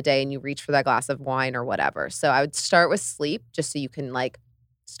during the day and you reach for that glass of wine or whatever. So I would start with sleep just so you can like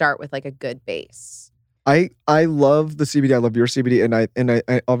start with like a good base. I love the CBD. I love your CBD, and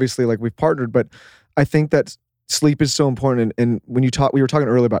I obviously like we've partnered, but I think that sleep is so important. And when we were talking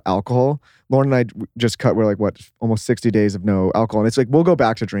earlier about alcohol. Lauren and I just cut. We're like almost 60 days of no alcohol, and it's like we'll go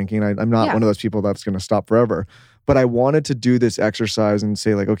back to drinking. I'm not one of those people that's going to stop forever. But I wanted to do this exercise and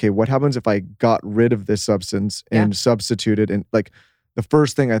say like, okay, what happens if I got rid of this substance and substituted? And like the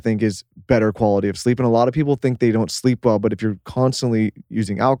first thing I think is better quality of sleep. And a lot of people think they don't sleep well, but if you're constantly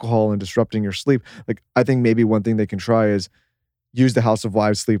using alcohol and disrupting your sleep, like I think maybe one thing they can try is use the House of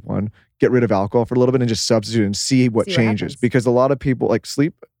Wives sleep one, get rid of alcohol for a little bit and just substitute and see what changes. Because a lot of people like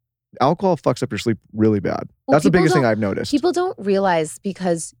alcohol fucks up your sleep really bad. Well, That's the biggest thing don't- I've noticed. People don't realize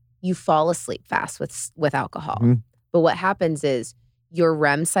because you fall asleep fast with alcohol. Mhm. But what happens is your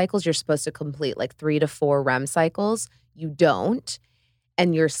REM cycles, you're supposed to complete like 3 to 4 REM cycles. You don't.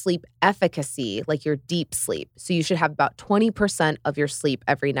 And your sleep efficacy, like your deep sleep. So you should have about 20% of your sleep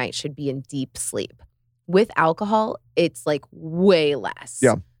every night should be in deep sleep. With alcohol, it's like way less.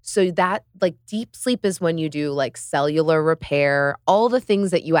 Yeah. So that like deep sleep is when you do like cellular repair, all the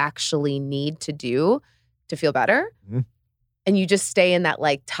things that you actually need to do to feel better. Mhm. And you just stay in that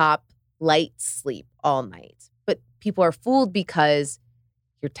like top light sleep all night. But people are fooled because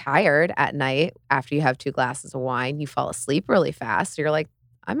you're tired at night after you have 2 glasses of wine, you fall asleep really fast. So you're like,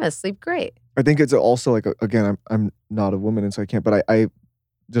 I'm gonna sleep great. I think it's also like, again, I'm not a woman and so I can't, but I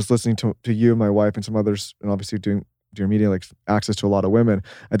just listening to you and my wife and some others, and obviously doing your media, like access to a lot of women.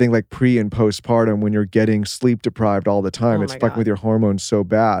 I think like pre and postpartum, when you're getting sleep deprived all the time, Oh it's my fucking God. with your hormones so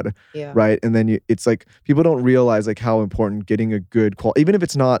bad, Yeah. right? And then it's like people don't realize like how important getting a good quality, even if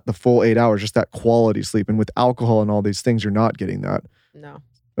it's not the full 8 hours, just that quality sleep. And with alcohol and all these things, you're not getting that. No.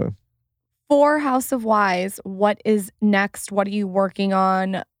 For House of Wise, what is next? What are you working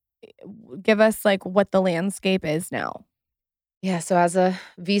on? Give us like what the landscape is now. Yeah. So as a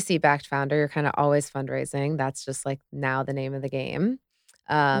VC-backed founder, you're kind of always fundraising. That's just like now the name of the game.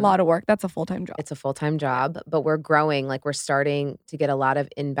 A lot of work. That's a full-time job. It's a full-time job, but we're growing. Like we're starting to get a lot of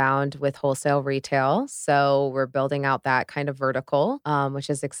inbound with wholesale retail. So we're building out that kind of vertical, which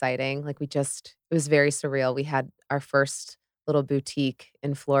is exciting. Like it was very surreal. We had our first little boutique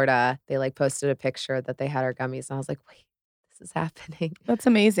in Florida. They like posted a picture that they had our gummies. And I was like, wait, this is happening. That's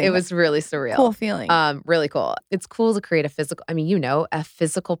amazing. It was really surreal. Cool feeling. Really cool. It's cool to create a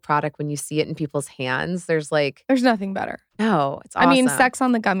physical product when you see it in people's hands. There's nothing better. No, it's awesome. I mean, sex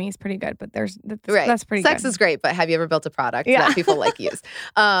on the gummy is pretty good, but that's pretty good. Sex is great, but have you ever built a product that people use?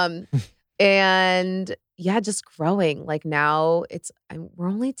 And yeah, just growing. Like now we're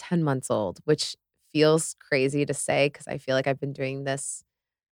only 10 months old, which feels crazy to say because I feel like I've been doing this.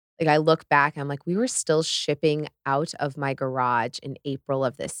 Like I look back and I'm like, we were still shipping out of my garage in April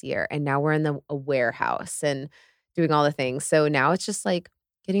of this year. And now we're in a warehouse and doing all the things. So now it's just like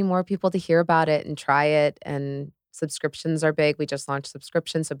getting more people to hear about it and try it. And subscriptions are big. We just launched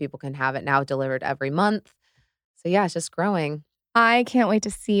subscriptions so people can have it now delivered every month. So yeah, it's just growing. I can't wait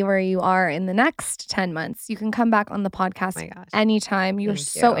to see where you are in the next 10 months. You can come back on the podcast anytime. You're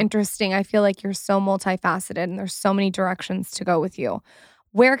so interesting. I feel like you're so multifaceted and there's so many directions to go with you.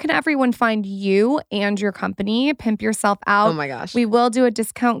 Where can everyone find you and your company? Pimp Yourself Out. Oh my gosh. We will do a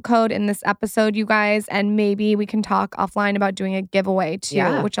discount code in this episode, you guys, and maybe we can talk offline about doing a giveaway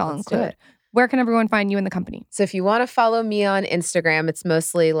too, which I'll include. Where can everyone find you in the company? So if you want to follow me on Instagram, it's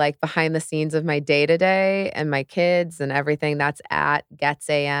mostly like behind the scenes of my day-to-day and my kids and everything. That's at Goetz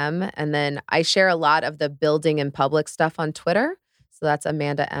AM. And then I share a lot of the building and public stuff on Twitter. So that's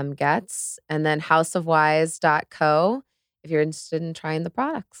Amanda M. Goetz. And then houseofwise.co if you're interested in trying the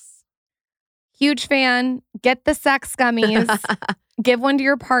products. Huge fan. Get the sex gummies. Give one to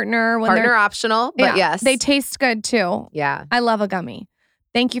your partner. Partner optional, but yes. They taste good too. Yeah. I love a gummy.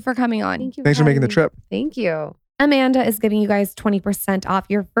 Thank you for coming on. Thanks for making the trip. Thank you. Amanda is giving you guys 20% off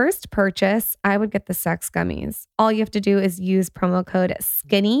your first purchase. I would get the sex gummies. All you have to do is use promo code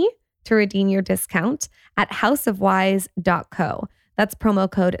SKINNY to redeem your discount at houseofwise.co. That's promo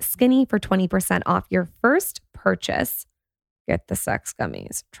code SKINNY for 20% off your first purchase. Get the sex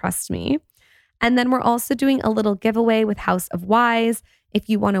gummies. Trust me. And then we're also doing a little giveaway with House of Wise. If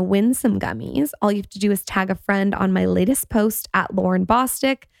you want to win some gummies, all you have to do is tag a friend on my latest post at Lauren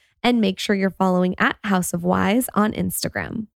Bostic and make sure you're following at House of Wise on Instagram.